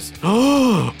 that's what this is.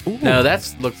 Oh, No,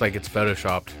 that looks like it's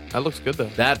photoshopped. that looks good though.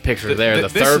 That picture Th- there, th-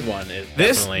 the this third is- one is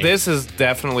This definitely this is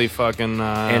definitely fucking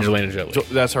Angelina Jolie.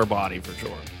 That's her body for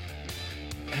sure.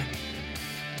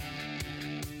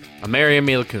 I'm marrying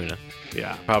Mila Kunis.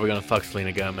 Yeah, Probably gonna fuck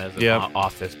Selena Gomez and Yeah.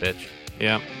 off this bitch.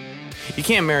 yeah. You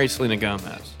can't marry Selena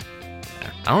Gomez.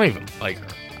 I don't even like her.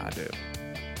 I do.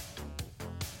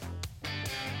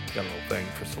 Got a little thing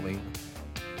for Selena.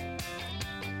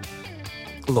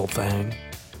 A little thing.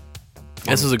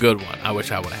 This is a good one. I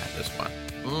wish I would have had this one.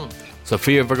 Mm.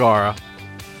 Sofia Vergara.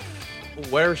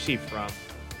 Where is she from?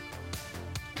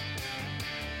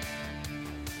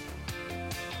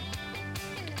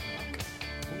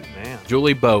 Oh, man.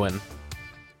 Julie Bowen.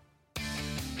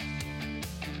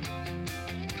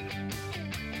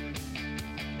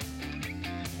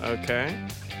 Okay.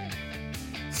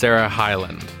 Sarah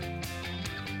Hyland.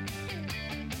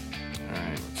 All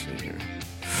right, let's see here.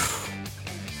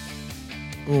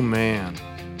 Oh, man.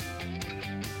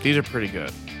 These are pretty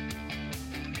good.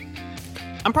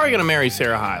 I'm probably gonna marry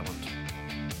Sarah Hyland.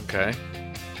 Okay.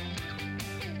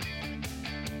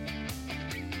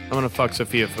 I'm gonna fuck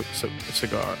Sofia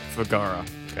Vergara.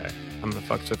 Okay. I'm gonna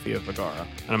fuck Sofia Vergara,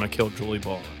 and I'm gonna kill Julie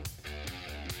Ball.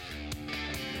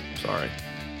 Sorry.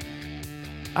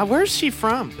 Where's she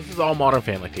from? This is all Modern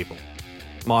Family people.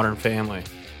 Modern Family.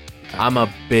 I'm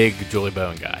a big Julie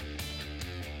Bowen guy.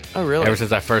 Oh, really? Ever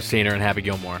since I first seen her in Happy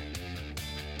Gilmore.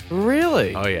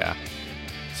 Really? Oh, yeah.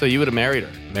 So you would have married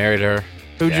her? Married her.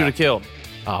 Who'd Yeah. you have killed?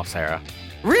 Oh, Sarah.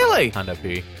 Really? Honda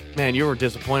P. Man, you were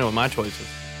disappointed with my choices.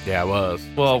 Yeah, I was.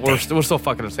 Well, we're still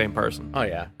fucking the same person. Oh,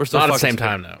 yeah. We're still not at the fucking same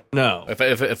time, though. No. If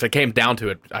it came down to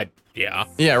it, yeah.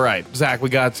 Yeah, right. Zach, we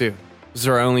got to. This is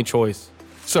our only choice.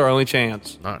 It's our only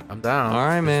chance. All right, I'm down. All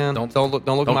right, man. Don't look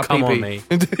at my come on pee-pee. me.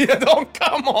 Yeah, don't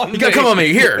come on me. You gotta come on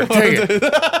me. Here, take it.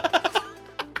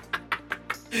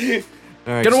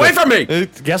 All right, Get away from me.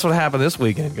 Guess what happened this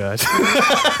weekend, guys?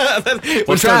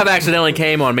 Well, Trav accidentally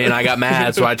came on me, and I got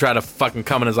mad, so I tried to fucking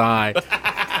come in his eye.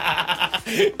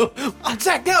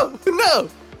 Zach, no.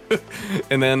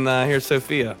 And then here's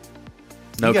Sophia.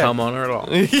 No You got- come on her at all.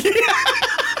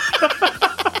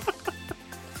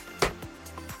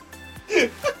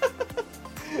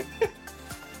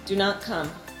 Do not come.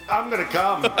 I'm gonna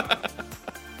come.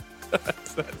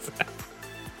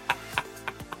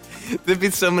 There'd be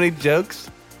so many jokes.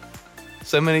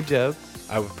 So many jokes.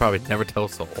 I would probably never tell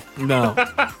Soul. No,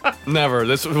 never.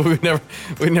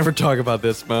 We never talk about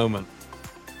this moment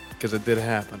because it did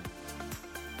happen.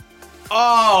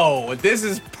 Oh, this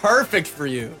is perfect for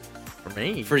you. For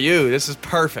me. For you, this is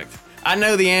perfect. I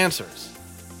know the answers.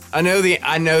 I know the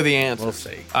answers. We'll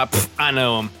see. I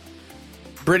know them.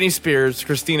 Britney Spears,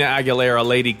 Christina Aguilera,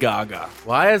 Lady Gaga.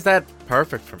 Why is that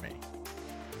perfect for me?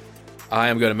 I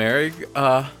am gonna marry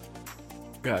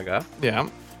Gaga. Yeah.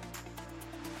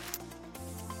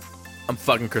 I'm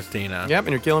fucking Christina. Yep, and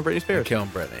you're killing Britney I'm Spears. killing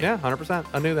Britney. Yeah, 100%.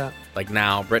 I knew that. Like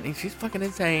now, Britney, she's fucking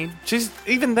insane.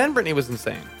 Even then, Britney was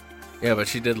insane. Yeah, but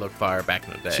she did look fire back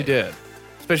in the day. She did.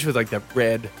 Especially with like that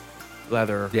red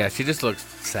leather. Yeah, she just looks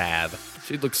sad.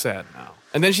 She looks sad now.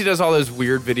 And then she does all those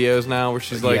weird videos now where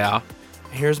she's like, Yeah.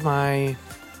 here's my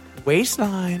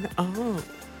waistline. Oh,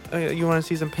 you want to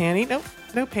see some panty? Nope,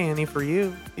 no panty for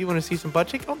you. You want to see some butt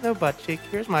cheek? Oh, no butt cheek.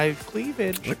 Here's my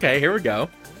cleavage. Okay, here we go.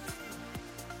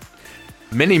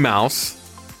 Minnie Mouse,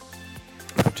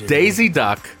 Daisy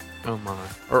Duck, Oh my.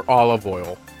 or Olive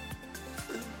Oil.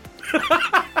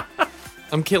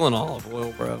 I'm killing olive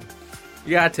oil, bro.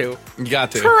 You got to. You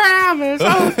got to. Travis.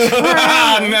 Oh,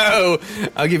 Ah, no.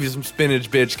 I'll give you some spinach,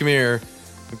 bitch. Come here.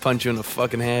 And punch you in the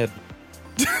fucking head.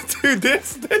 Dude,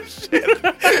 this shit.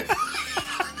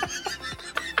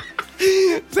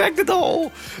 Zach did the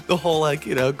whole like,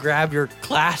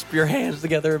 clasp your hands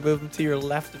together and move them to your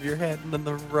left of your head and then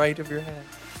the right of your head.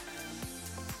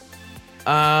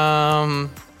 Damn.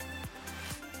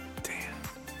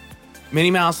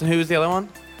 Minnie Mouse and who's the other one?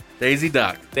 Daisy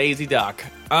Duck. Daisy Duck.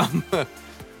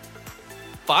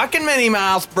 Fucking Minnie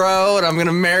Mouse, bro, and I'm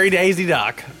gonna marry Daisy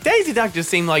Duck. Daisy Duck just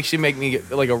seemed like she'd make me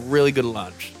get, like a really good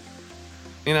lunch.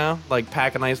 You know, like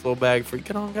pack a nice little bag for you.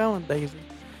 Get on going, Daisy.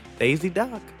 Daisy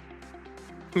Duck.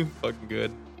 Fucking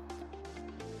good.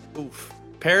 Oof.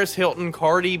 Paris Hilton,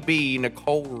 Cardi B,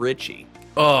 Nicole Richie.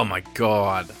 Oh my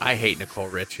God, I hate Nicole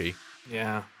Richie.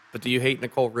 Yeah, but do you hate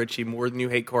Nicole Richie more than you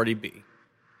hate Cardi B?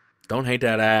 Don't hate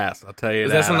that ass. I'll tell you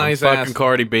that. That's a I'm nice fucking ass.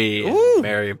 Cardi B. And Ooh.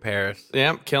 marrying Paris.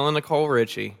 Yep, killing Nicole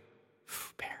Richie.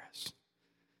 Paris.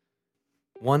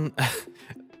 One.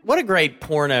 What a great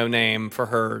porno name for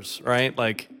hers, right?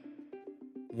 Like,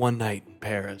 One Night in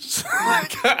Paris.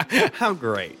 How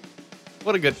great.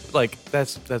 What a good, like,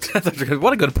 that's.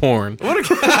 What a good porn.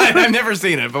 I've never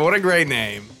seen it, but what a great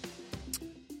name.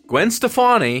 Gwen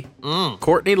Stefani,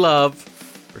 Courtney Love,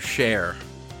 or Cher.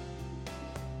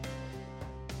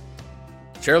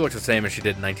 Cher looks the same as she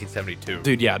did in 1972.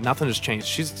 Dude, yeah, nothing has changed.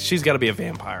 She's got to be a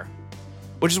vampire.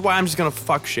 Which is why I'm just going to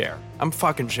fuck Cher. I'm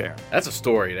fucking Cher. That's a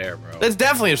story there, bro. That's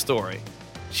definitely a story.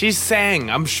 She sang,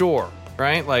 I'm sure,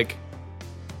 right? Like,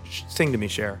 sing to me,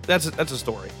 Cher. That's a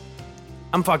story.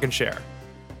 I'm fucking Cher.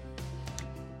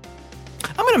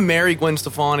 I'm gonna marry Gwen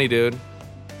Stefani, dude.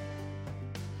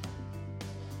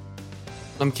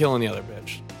 I'm killing the other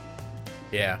bitch.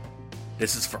 Yeah.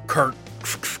 This is for Kurt.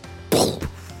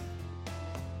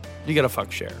 You gotta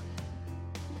fuck Cher.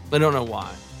 I don't know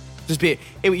why.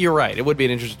 You're right. It would be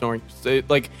an interesting story.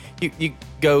 Like, you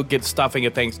go get stuffing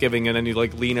at Thanksgiving and then you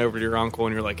like lean over to your uncle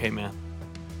and you're like, hey man,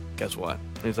 guess what?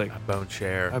 And he's like, I bone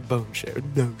Cher. I bone Cher.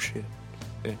 No shit.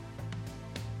 Yeah.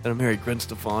 And I married Gwen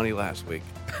Stefani last week.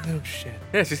 No shit.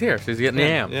 Yeah, she's here. She's getting the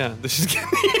yam. Yeah. This is getting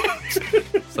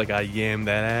It's like I yam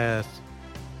that ass.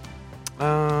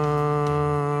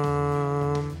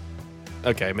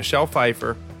 Okay, Michelle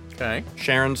Pfeiffer, Okay.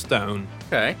 Sharon Stone,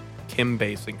 Okay. Kim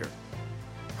Basinger.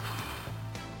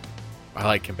 I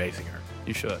like Kim Basinger.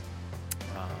 You should.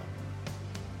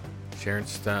 Sharon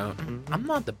Stone. I'm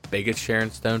not the biggest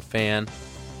Sharon Stone fan.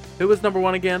 Who was number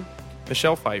one again?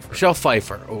 Michelle Pfeiffer. Michelle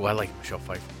Pfeiffer. Oh, I like Michelle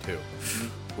Pfeiffer too.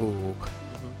 Ooh.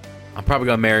 I'm probably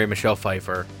gonna marry Michelle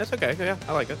Pfeiffer. That's okay. Yeah,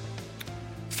 I like it.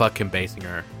 Fuck Kim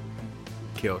Basinger.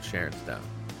 Kill Sharon Stone.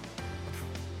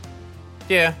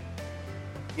 Yeah.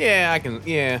 Yeah, I can.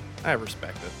 Yeah, I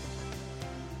respect it.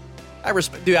 I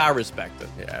respect it.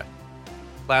 Yeah.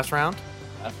 Last round.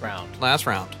 Last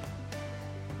round.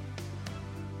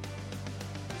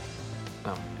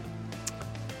 Oh,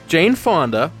 Jane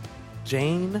Fonda.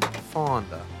 Jane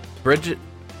Fonda. Bridget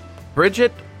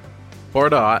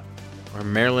Bardot or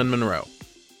Marilyn Monroe.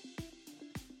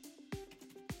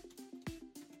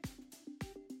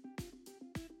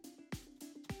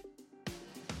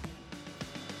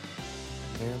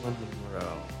 Marilyn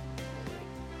Monroe.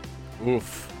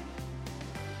 Oof.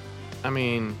 I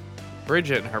mean,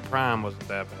 Bridget in her prime wasn't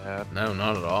that bad. No,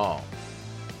 not at all.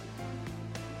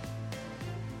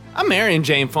 I'm marrying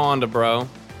Jane Fonda, bro.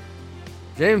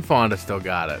 Jane Fonda still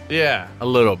got it. Yeah. A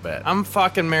little bit. I'm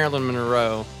fucking Marilyn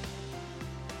Monroe.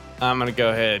 I'm gonna go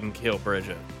ahead and kill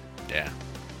Bridget. Yeah.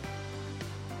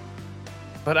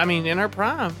 But I mean, in her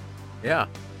prime, Yeah.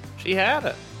 she had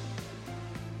it.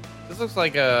 This looks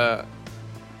like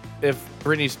if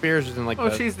Britney Spears was in like Oh,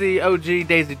 she's the OG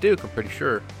Daisy Duke, I'm pretty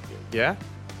sure. yeah.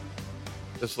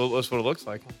 That's what it looks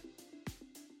like.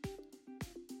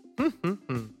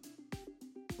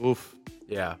 Oof.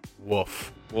 Yeah.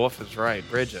 Woof. Wolf is right.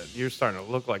 Bridget, you're starting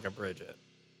to look like a Bridget.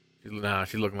 She's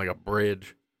looking like a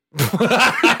bridge.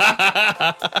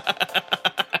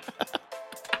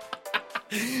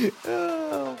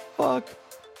 Oh, fuck.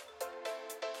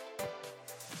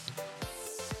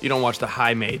 You don't watch The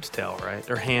Handmaid's Tale, right?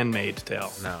 Or Handmaid's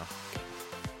Tale. No.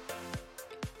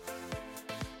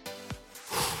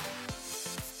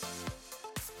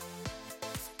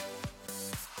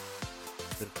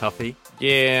 Is it Tuffy?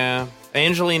 Yeah.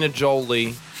 Angelina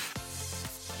Jolie.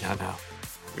 Yeah, I know.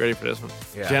 You ready for this one?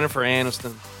 Yeah. Jennifer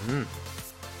Aniston.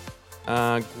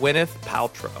 Gwyneth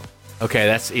Paltrow. Okay,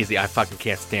 that's easy. I fucking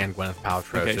can't stand Gwyneth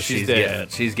Paltrow. Okay, so she's getting,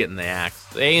 dead. she's getting the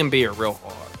axe. A and B are real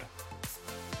hard.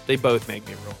 They both make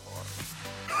me real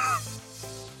hard.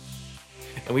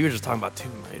 And we were just talking about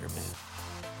Tomb Raider, man.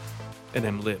 And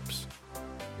them lips.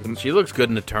 And she looks good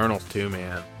in Eternals too,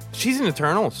 man. She's in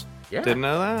Eternals. Yeah. Didn't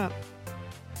know that.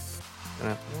 Gonna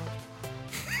have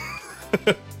to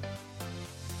watch.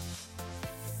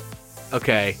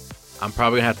 Okay, I'm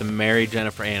probably gonna have to marry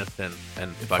Jennifer Aniston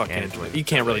and fuck Angelina. You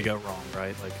can't really go wrong,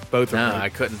 right? Like both are No, great. I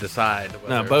couldn't decide. No,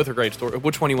 whether- both are great stories.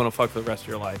 Which one you want to fuck for the rest of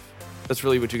your life? That's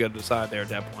really what you got to decide there at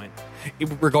that point.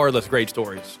 Regardless, great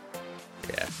stories.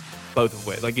 Yeah. Both of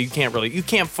which. Like you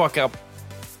can't fuck up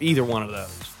either one of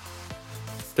those.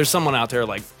 There's someone out there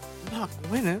like, not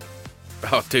Gwyneth.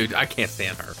 Oh, dude, I can't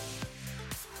stand her.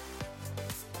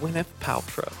 Gwyneth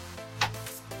Paltrow.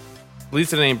 At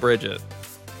least it ain't Bridget.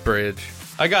 Bridge.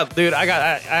 I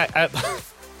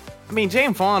mean,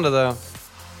 Jane Fonda though.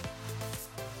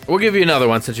 We'll give you another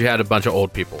one since you had a bunch of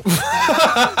old people.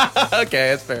 Okay,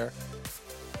 that's fair.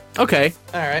 Okay.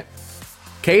 All right.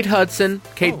 Kate Hudson,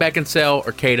 Kate Beckinsale,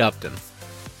 or Kate Upton?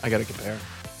 I gotta compare.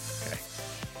 Okay.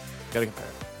 Gotta compare.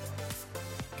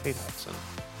 Kate Hudson.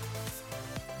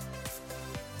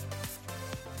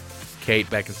 Kate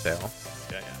Beckinsale.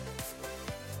 Yeah.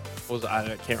 What was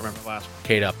I can't remember the last one.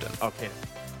 Kate Upton. Okay.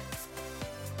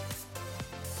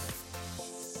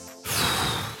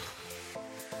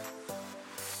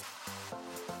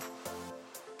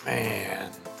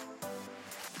 Man.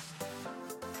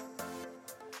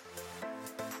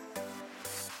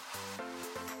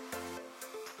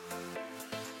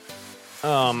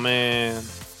 Oh man.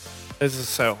 This is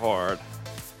so hard.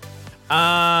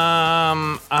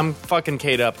 I'm fucking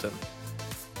Kate Upton.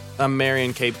 I'm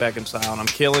marrying Kate Beckinsale and I'm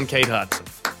killing Kate Hudson.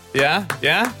 Yeah?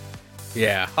 Yeah?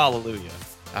 Yeah. Hallelujah.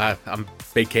 I'm a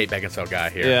big Kate Beckinsale guy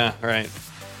here. Yeah, right.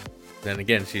 Then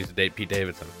again, she's to date Pete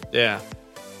Davidson. Yeah.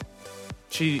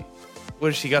 What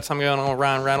has she got something going on with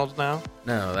Ryan Reynolds now?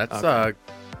 No, that's Okay.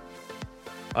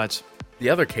 It's the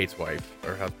other Kate's wife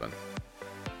or husband.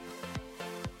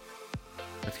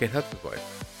 That's Kate Hudson's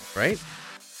wife, right?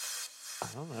 I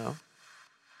don't know.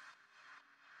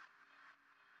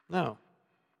 No.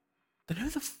 Then who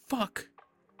the fuck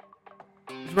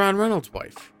is Ryan Reynolds'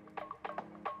 wife?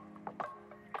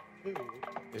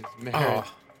 It's married. Oh.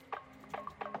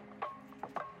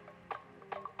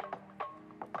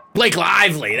 Blake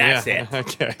Lively. That's Yeah, it.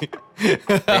 Okay.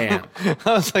 Damn.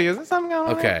 I was like, is there something going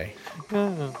on? Okay.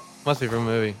 Must be from a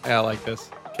movie. Yeah, I like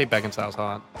this. Kate Beckinsale's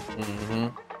hot. Mm-hmm.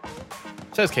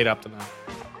 Says Kate Upton, though.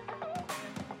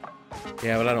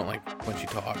 Yeah, but I don't like when she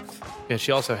talks. Yeah,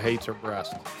 she also hates her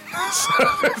breast. So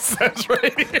it says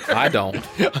right here. I don't.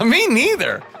 Me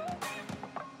neither.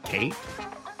 Kate?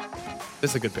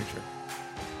 This is a good picture.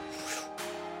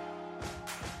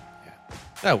 Yeah.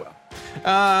 Oh, well.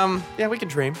 Yeah, we can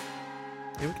dream.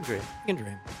 Yeah, we can dream. We can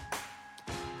dream.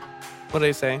 What do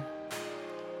they say?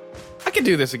 I could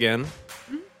do this again.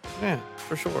 Yeah,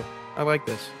 for sure. I like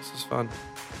this. This is fun.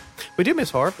 We do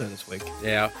miss Harp, though, this week.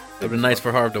 Yeah. It would have been nice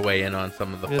for Harv to weigh in on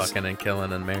some of the Yes. fucking and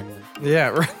killing and marrying. Yeah,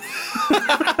 right.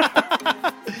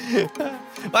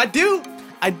 I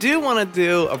do want to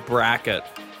do a bracket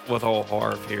with old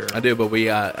Harv here. I do, but we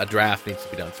a draft needs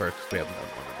to be done first because we haven't done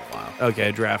one in a while. Okay,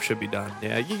 a draft should be done.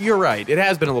 Yeah, you're right. It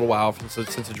has been a little while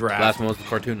since a draft. Last one was the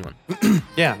cartoon one.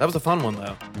 Yeah, that was a fun one,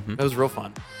 though. That was real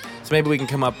fun. So maybe we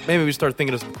can maybe we start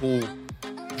thinking of some cool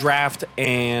draft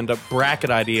and bracket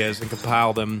ideas and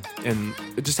compile them, and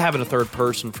just having a third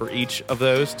person for each of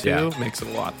those two makes it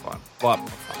a lot of fun. A lot more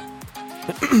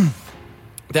fun.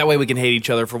 That way we can hate each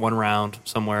other for one round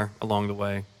somewhere along the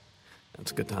way.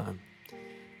 That's a good time.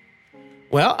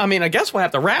 Well, I mean, I guess we'll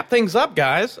have to wrap things up,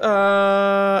 guys.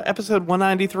 Episode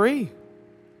 193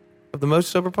 of the Most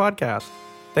Sober Podcast.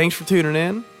 Thanks for tuning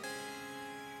in.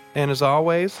 And as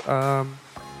always,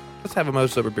 let's have a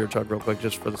Most Sober beer chug real quick,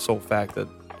 just for the sole fact that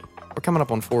we're coming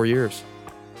up on 4 years.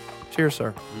 Cheers,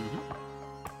 sir.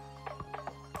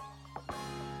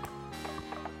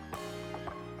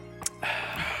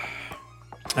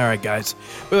 All right, guys.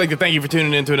 We'd like to thank you for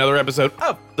tuning in to another episode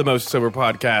of the Most Sober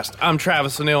Podcast. I'm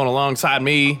Travis O'Neill, and alongside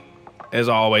me, as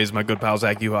always, my good pal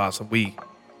Zach Uhas. We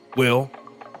will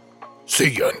see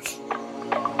you.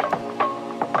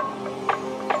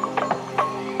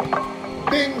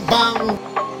 Bing bong.